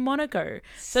 Barcelona, and Monaco.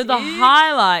 So the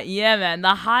highlight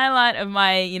of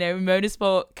my,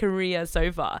 motorsport career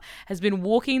so far has been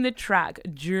walking the track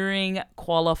during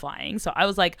qualifying. So I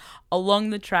was like along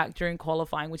the track during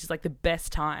qualifying, which is like the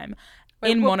best time.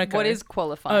 Monaco. What is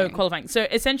qualifying? Oh, qualifying. So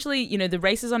essentially, the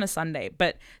race is on a Sunday,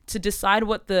 but to decide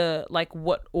what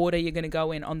order you're going to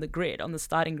go in on the grid, on the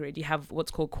starting grid, you have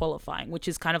what's called qualifying, which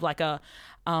is kind of like a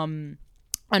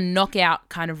knockout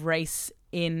kind of race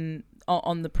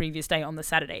on the previous day, on the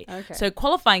Saturday. Okay. So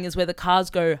qualifying is where the cars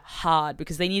go hard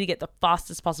because they need to get the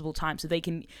fastest possible time so they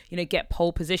can, get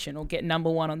pole position or get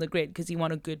number one on the grid because you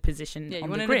want a good position on the grid. Yeah,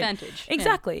 you want an advantage.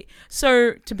 Exactly. Yeah.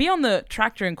 So to be on the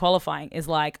track during qualifying is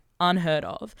like unheard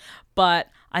of, but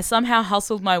I somehow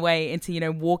hustled my way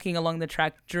into, walking along the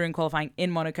track during qualifying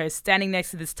in Monaco, standing next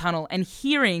to this tunnel and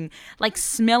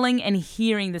smelling and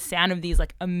hearing the sound of these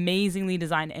like amazingly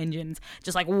designed engines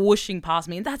just like whooshing past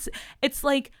me. And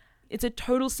it's a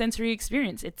total sensory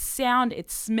experience. It's sound,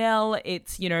 it's smell,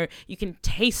 it's, you can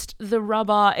taste the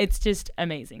rubber. It's just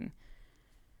amazing.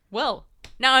 Well,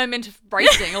 now I'm into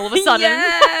racing all of a sudden.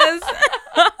 Yes.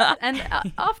 And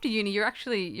after uni,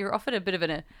 you're offered a bit of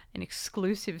an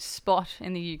exclusive spot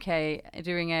in the UK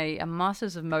doing a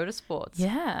Masters of Motorsports.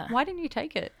 Yeah. Why didn't you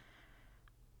take it?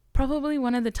 Probably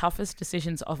one of the toughest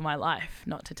decisions of my life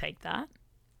not to take that.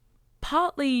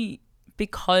 Partly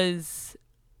because,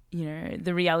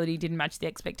 the reality didn't match the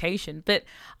expectation. But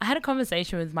I had a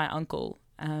conversation with my uncle,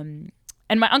 and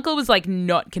my uncle was like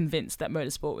not convinced that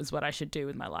motorsport was what I should do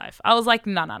with my life. I was like,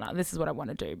 no, this is what I want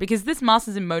to do. Because this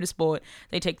Masters in Motorsport,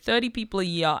 they take 30 people a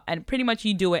year and pretty much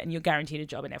you do it and you're guaranteed a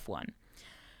job in F1.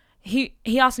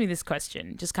 He asked me this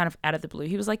question just kind of out of the blue.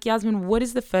 He was like, Yassmin, what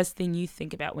is the first thing you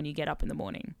think about when you get up in the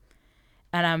morning?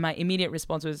 And my immediate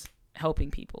response was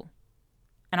helping people.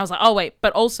 And I was like, oh, wait,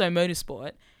 but also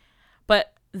motorsport.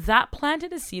 But that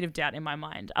planted a seed of doubt in my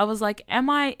mind. I was like,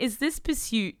 is this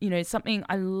pursuit, something,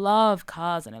 I love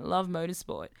cars and I love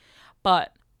motorsport,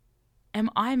 but am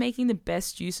I making the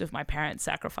best use of my parents'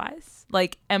 sacrifice?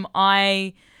 Like, am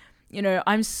I,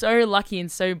 I'm so lucky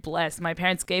and so blessed. My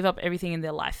parents gave up everything in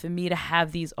their life for me to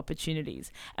have these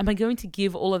opportunities. Am I going to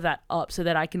give all of that up so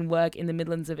that I can work in the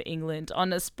Midlands of England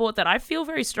on a sport that I feel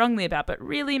very strongly about, but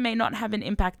really may not have an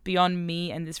impact beyond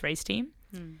me and this race team?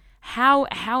 How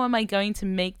am I going to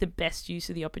make the best use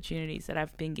of the opportunities that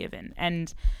I've been given?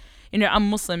 And, I'm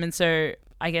Muslim, and so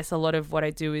I guess a lot of what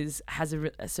I do has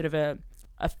a sort of a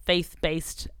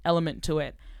faith-based element to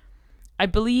it. I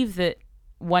believe that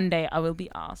one day I will be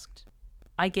asked,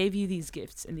 I gave you these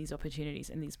gifts and these opportunities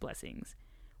and these blessings.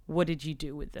 What did you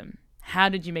do with them? How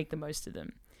did you make the most of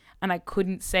them? And I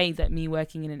couldn't say that me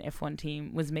working in an F1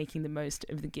 team was making the most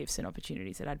of the gifts and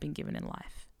opportunities that I'd been given in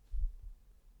life.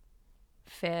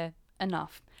 Fair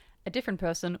enough. A different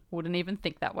person wouldn't even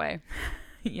think that way.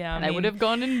 Yeah, they would have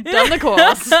gone and done the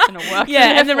course and worked.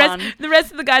 Yeah, and the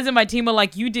rest of the guys on my team were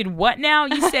like, "You did what now?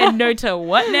 You said no to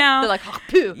what now?" They're like, "Oh,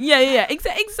 poo." Yeah,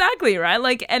 exactly, right?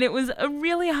 Like, and it was a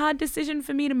really hard decision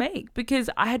for me to make because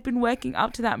I had been working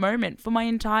up to that moment for my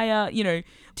entire,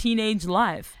 teenage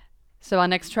life. So our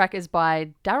next track is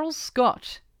by Daryl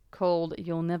Scott, called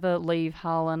 "You'll Never Leave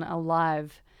Harlan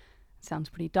Alive." Sounds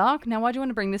pretty dark. Now, why do you want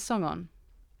to bring this song on?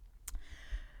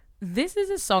 This is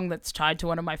a song that's tied to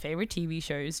one of my favorite TV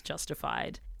shows,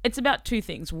 Justified. It's about two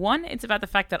things. One, it's about the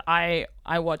fact that I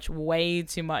watch way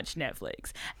too much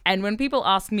Netflix. And when people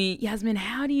ask me, Yassmin,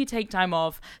 how do you take time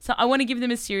off? So I want to give them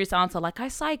a serious answer, like I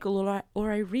cycle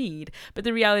or I read. But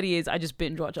the reality is I just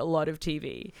binge watch a lot of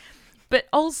TV. But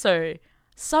also,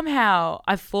 somehow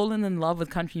I've fallen in love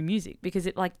with country music because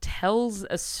it like tells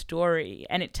a story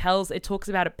and it talks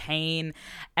about a pain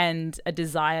and a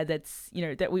desire that's,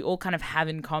 that we all kind of have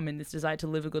in common, this desire to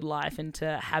live a good life and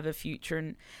to have a future.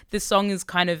 And this song is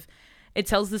it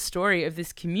tells the story of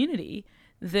this community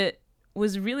that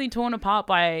was really torn apart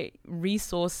by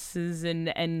resources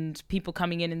and people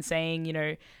coming in and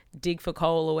saying, dig for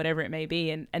coal or whatever it may be.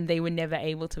 And they were never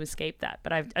able to escape that.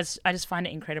 But I just find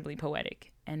it incredibly poetic.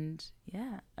 And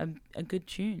yeah, a good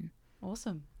tune.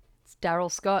 Awesome. It's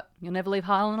Daryl Scott. You'll Never Leave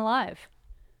Harlan Alive.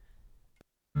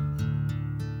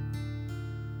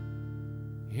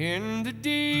 In the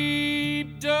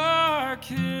deep, dark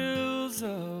hills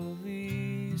of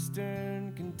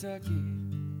eastern Kentucky,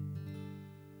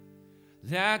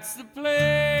 that's the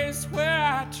place where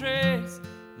I trace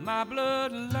my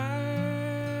bloodline.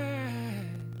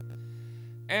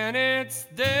 And it's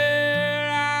there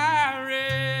I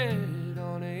read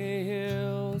on a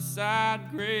hillside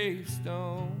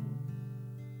gravestone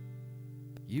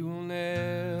You will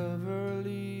never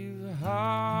leave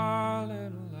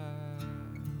Harlan alive.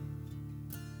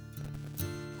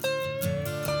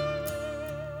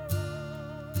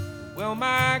 Well,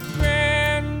 my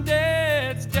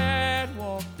granddad's dad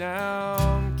walked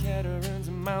down Catarines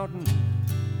Mountain,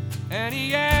 and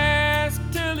he asked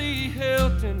Tilly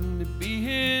Hilton to be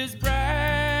his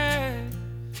bride.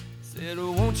 Said,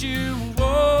 won't you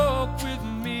walk with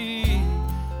me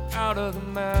out of the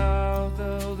mouth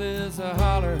of this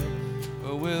holler,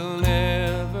 or we'll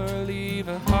never leave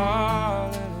a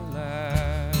Harlan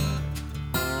alive.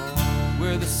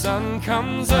 Where the sun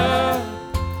comes up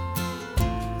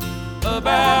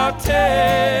about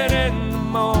 10 in the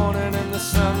morning and the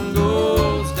sun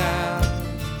goes down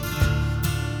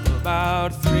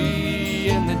about 3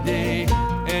 in the day,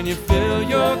 and you fill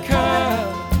your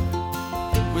cup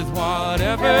with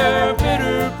whatever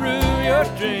bitter brew you're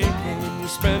drinking, and you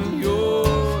spend your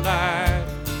life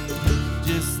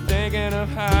just thinking of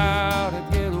how to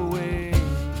get away.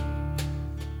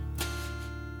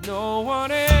 No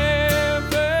one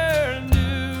ever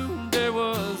knew there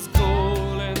was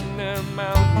gold in their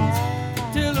mountains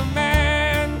till a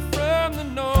man from the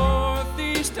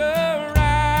northeast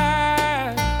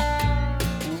arrived,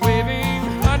 waving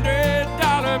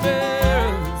 $100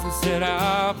 bills. He said,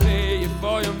 I'll pay you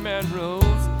for your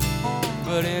minerals,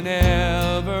 but he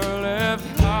never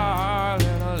left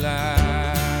Harlan alive.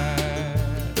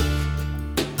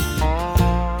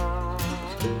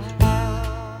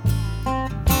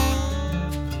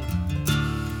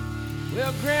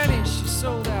 Well, Granny, she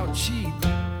sold out cheap,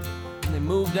 and they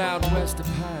moved out west of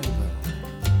Pineville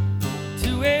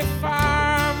to a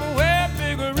farm where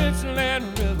bigger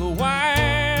Richland River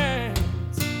winds.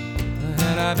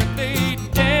 And I bet they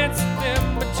danced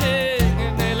them a jig,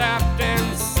 and they laughed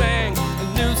and sang a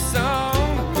new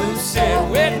song. Who said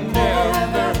we'd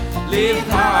never leave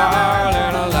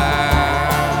Harlan alive?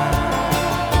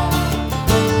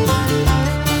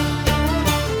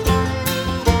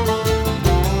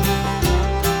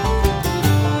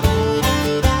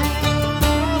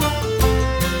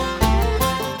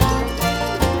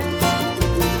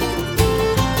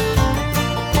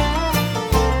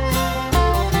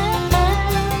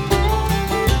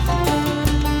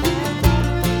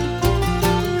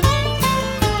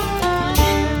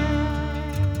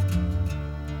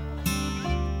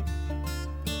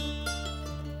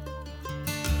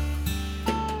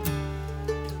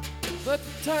 But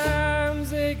the times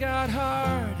they got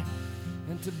hard,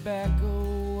 and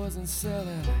tobacco wasn't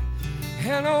selling,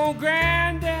 and old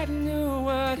Granddad knew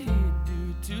what he'd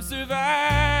do to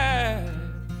survive.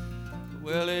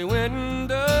 Well, he went and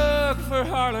dug for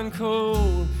Harlan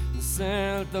coal and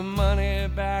sent the money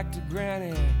back to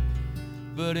Granny,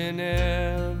 but he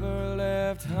never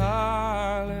left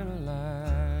Harlan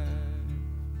alive.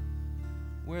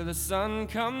 Where the sun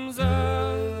comes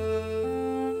up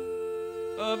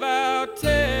about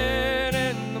 10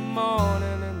 in the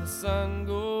morning and the sun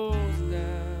goes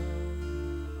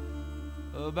down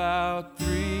about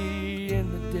 3 in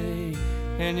the day,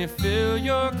 and you fill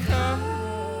your cup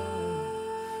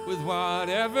with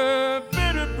whatever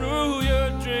bitter brew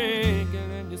you're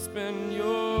drinking, and you spend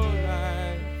your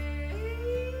life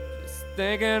just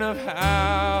thinking of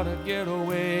how to get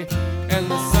away. And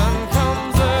the sun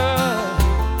comes up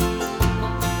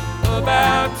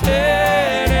about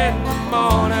 10 in the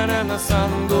morning and the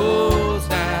sun goes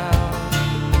down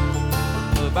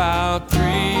about 3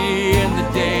 in the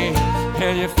day,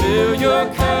 and you fill your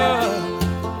cup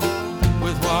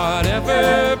with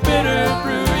whatever bitter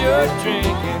brew you're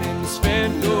drinking, and you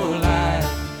spend your life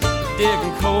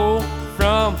digging coal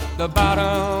from the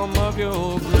bottom of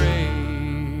your grave.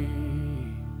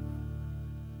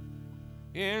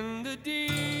 In the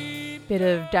deep Bit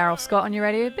of Daryl Scott on your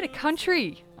radio, a bit of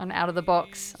country on Out of the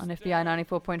Box on FBI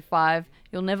 94.5.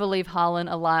 You'll Never Leave Harlan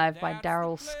Alive by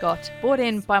Daryl Scott, brought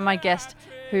in by my guest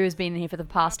who has been here for the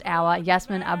past hour,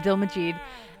 Yassmin Abdel-Magied.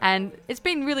 And it's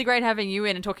been really great having you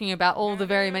in and talking about all the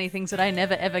very many things that I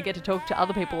never ever get to talk to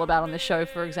other people about on the show.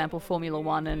 For example, Formula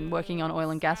One and working on oil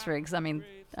and gas rigs. I mean,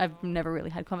 I've never really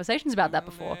had conversations about that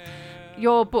before.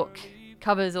 Your book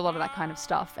covers a lot of that kind of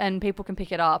stuff, and people can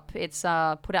pick it up. It's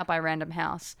put out by Random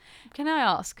House. Can I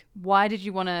ask, why did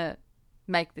you want to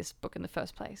make this book in the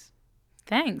first place?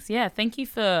 Thanks. Yeah, thank you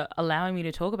for allowing me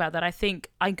to talk about that. I think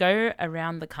I go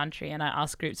around the country and I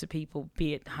ask groups of people,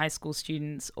 be it high school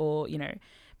students or, you know,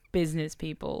 business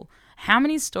people, how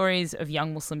many stories of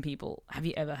young Muslim people have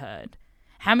you ever heard?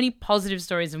 How many positive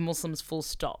stories of Muslims full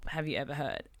stop have you ever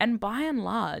heard? And by and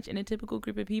large, in a typical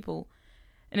group of people,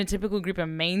 in a typical group of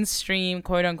mainstream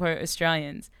quote-unquote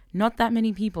Australians, not that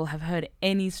many people have heard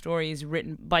any stories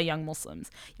written by young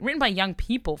Muslims. Written by young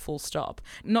people, full stop.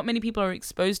 Not many people are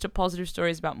exposed to positive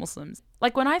stories about Muslims.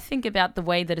 Like when I think about the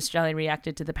way that Australia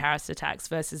reacted to the Paris attacks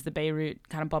versus the Beirut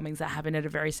kind of bombings that happened at a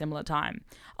very similar time,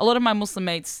 a lot of my Muslim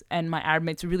mates and my Arab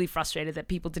mates were really frustrated that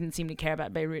people didn't seem to care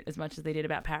about Beirut as much as they did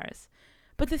about Paris.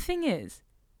 But the thing is,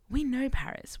 we know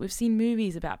Paris. We've seen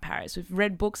movies about Paris. We've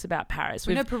read books about Paris.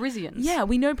 We know Parisians. Yeah,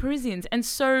 we know Parisians. And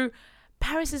so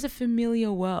Paris is a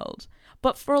familiar world.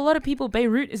 But for a lot of people,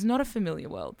 Beirut is not a familiar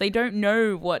world. They don't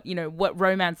know what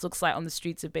romance looks like on the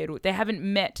streets of Beirut. They haven't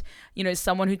met,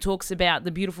 someone who talks about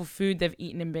the beautiful food they've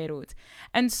eaten in Beirut.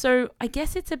 And so I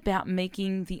guess it's about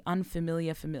making the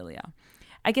unfamiliar familiar.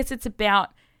 I guess it's about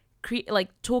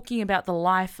talking about the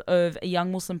life of a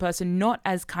young Muslim person, not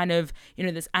as kind of,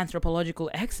 this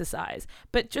anthropological exercise,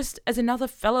 but just as another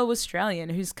fellow Australian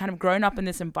who's kind of grown up in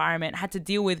this environment, had to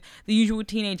deal with the usual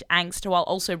teenage angst while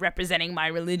also representing my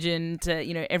religion to,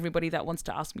 everybody that wants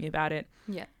to ask me about it.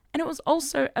 Yeah. And it was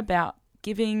also about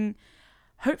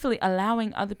hopefully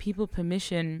allowing other people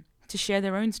permission to share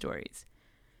their own stories.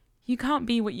 You can't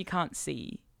be what you can't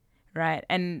see, right?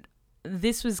 And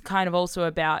this was kind of also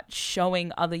about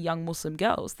showing other young Muslim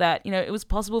girls that, it was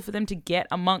possible for them to get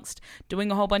amongst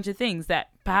doing a whole bunch of things that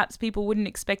perhaps people wouldn't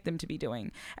expect them to be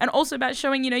doing. And also about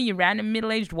showing, your random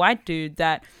middle-aged white dude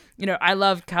that, I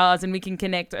love cars and we can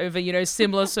connect over,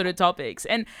 similar sort of topics.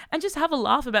 And just have a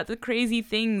laugh about the crazy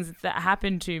things that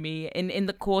happened to me in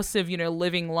the course of,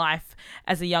 living life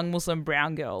as a young Muslim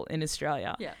brown girl in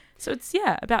Australia. Yeah. So it's,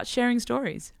 about sharing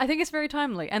stories. I think it's very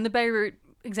timely. And the Beirut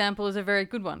example is a very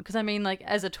good one because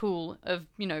as a tool of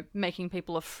making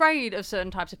people afraid of certain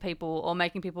types of people or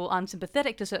making people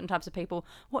unsympathetic to certain types of people,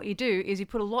 what you do is you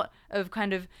put a lot of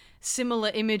kind of similar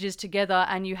images together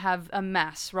and you have a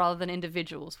mass rather than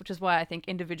individuals, which is why I think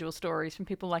individual stories from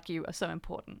people like you are so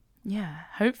important. Yeah,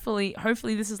 hopefully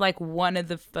this is like one of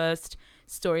the first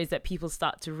stories that people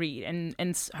start to read, and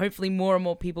hopefully more and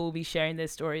more people will be sharing their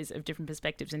stories of different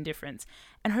perspectives and difference,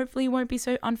 and hopefully it won't be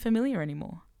so unfamiliar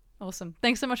anymore. Awesome.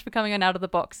 Thanks so much for coming on Out of the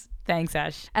Box. Thanks,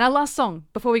 Ash. And our last song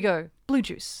before we go, Blue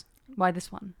Juice. Why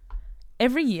this one?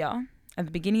 Every year, at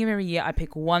the beginning of every year, I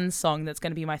pick one song that's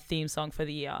going to be my theme song for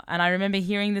the year. And I remember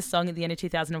hearing this song at the end of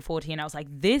 2014. I was like,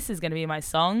 this is going to be my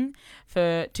song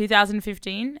for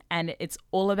 2015. And it's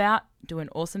all about doing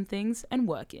awesome things and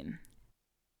working.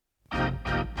 I've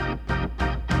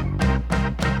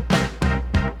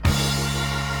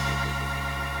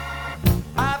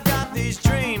got these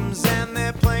dreams and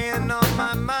they're playing on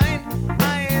my mind.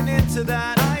 I ain't into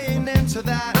that, I ain't into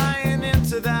that, I ain't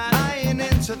into that, I ain't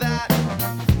into that.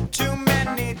 Too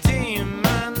many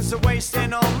demons are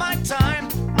wasting all my time.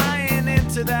 I ain't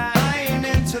into that, I ain't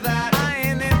into that, I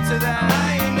ain't into that,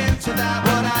 I ain't into that.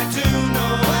 What I do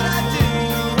know, what I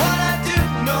do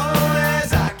know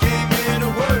is I came here to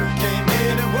work, came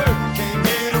here to work, came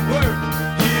here to work,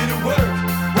 here to work.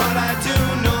 What I do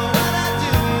know, what I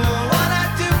do know, what I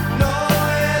do know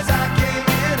is I came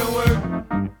here to work.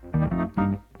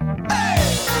 Hey!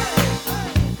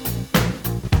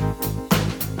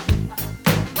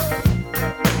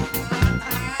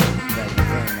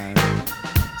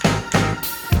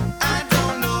 I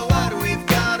don't know what we've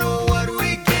got or what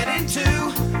we get into.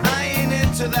 I ain't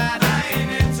into that, I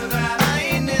ain't into that, I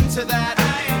ain't into that,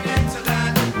 I ain't into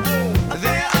that.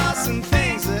 There are some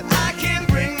things that I can't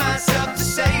bring myself to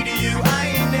say to you. I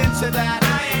ain't into that,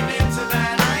 I ain't into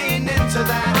that, I ain't into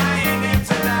that, I ain't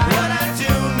into that. What I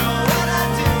do know, what I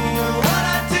do know, what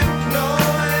I do know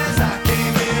is I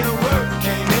came here to work,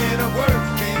 came here to work,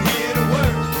 came here to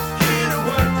work, here to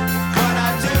work. What I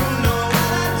do know,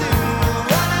 what I do know,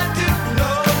 what I do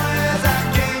know is I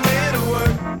came here to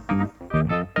work.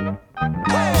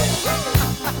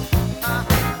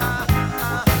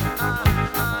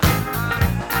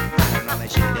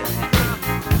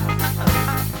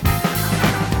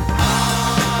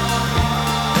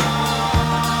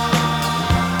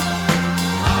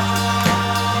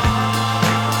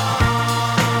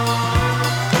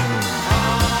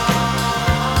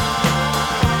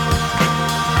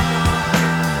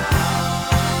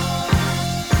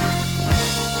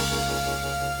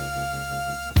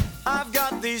 I've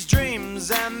got these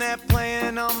dreams and they're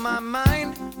playing on my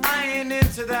mind. I ain't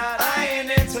into that, I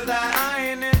ain't into that, I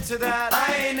ain't into that,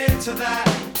 I ain't into that.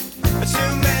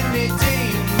 Too many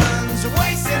demons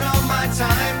wasting all my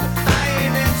time.